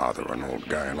don't bother an old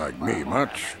guy like me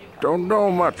much. Don't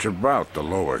know much about the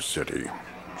lower city.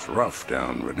 It's rough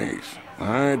down beneath.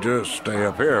 I just stay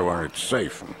up here where it's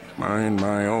safe and mind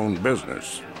my own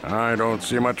business. I don't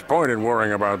see much point in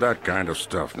worrying about that kind of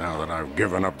stuff now that I've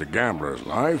given up the gambler's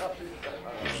life.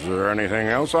 Is there anything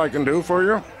else I can do for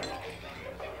you?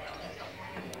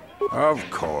 Of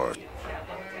course.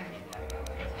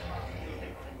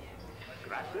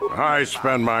 I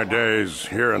spend my days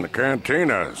here in the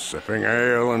cantina, sipping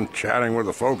ale and chatting with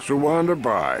the folks who wander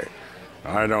by.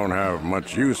 I don't have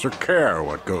much use or care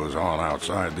what goes on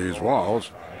outside these walls.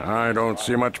 I don't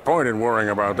see much point in worrying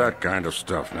about that kind of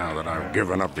stuff now that I've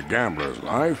given up the gambler's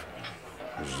life.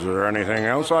 Is there anything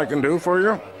else I can do for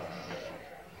you?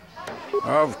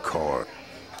 Of course.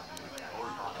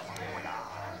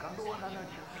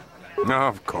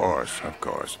 Of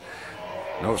course.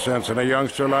 No sense in a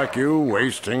youngster like you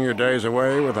wasting your days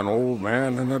away with an old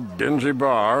man in a dingy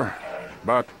bar.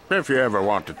 But if you ever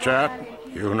want to chat,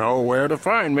 you know where to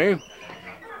find me.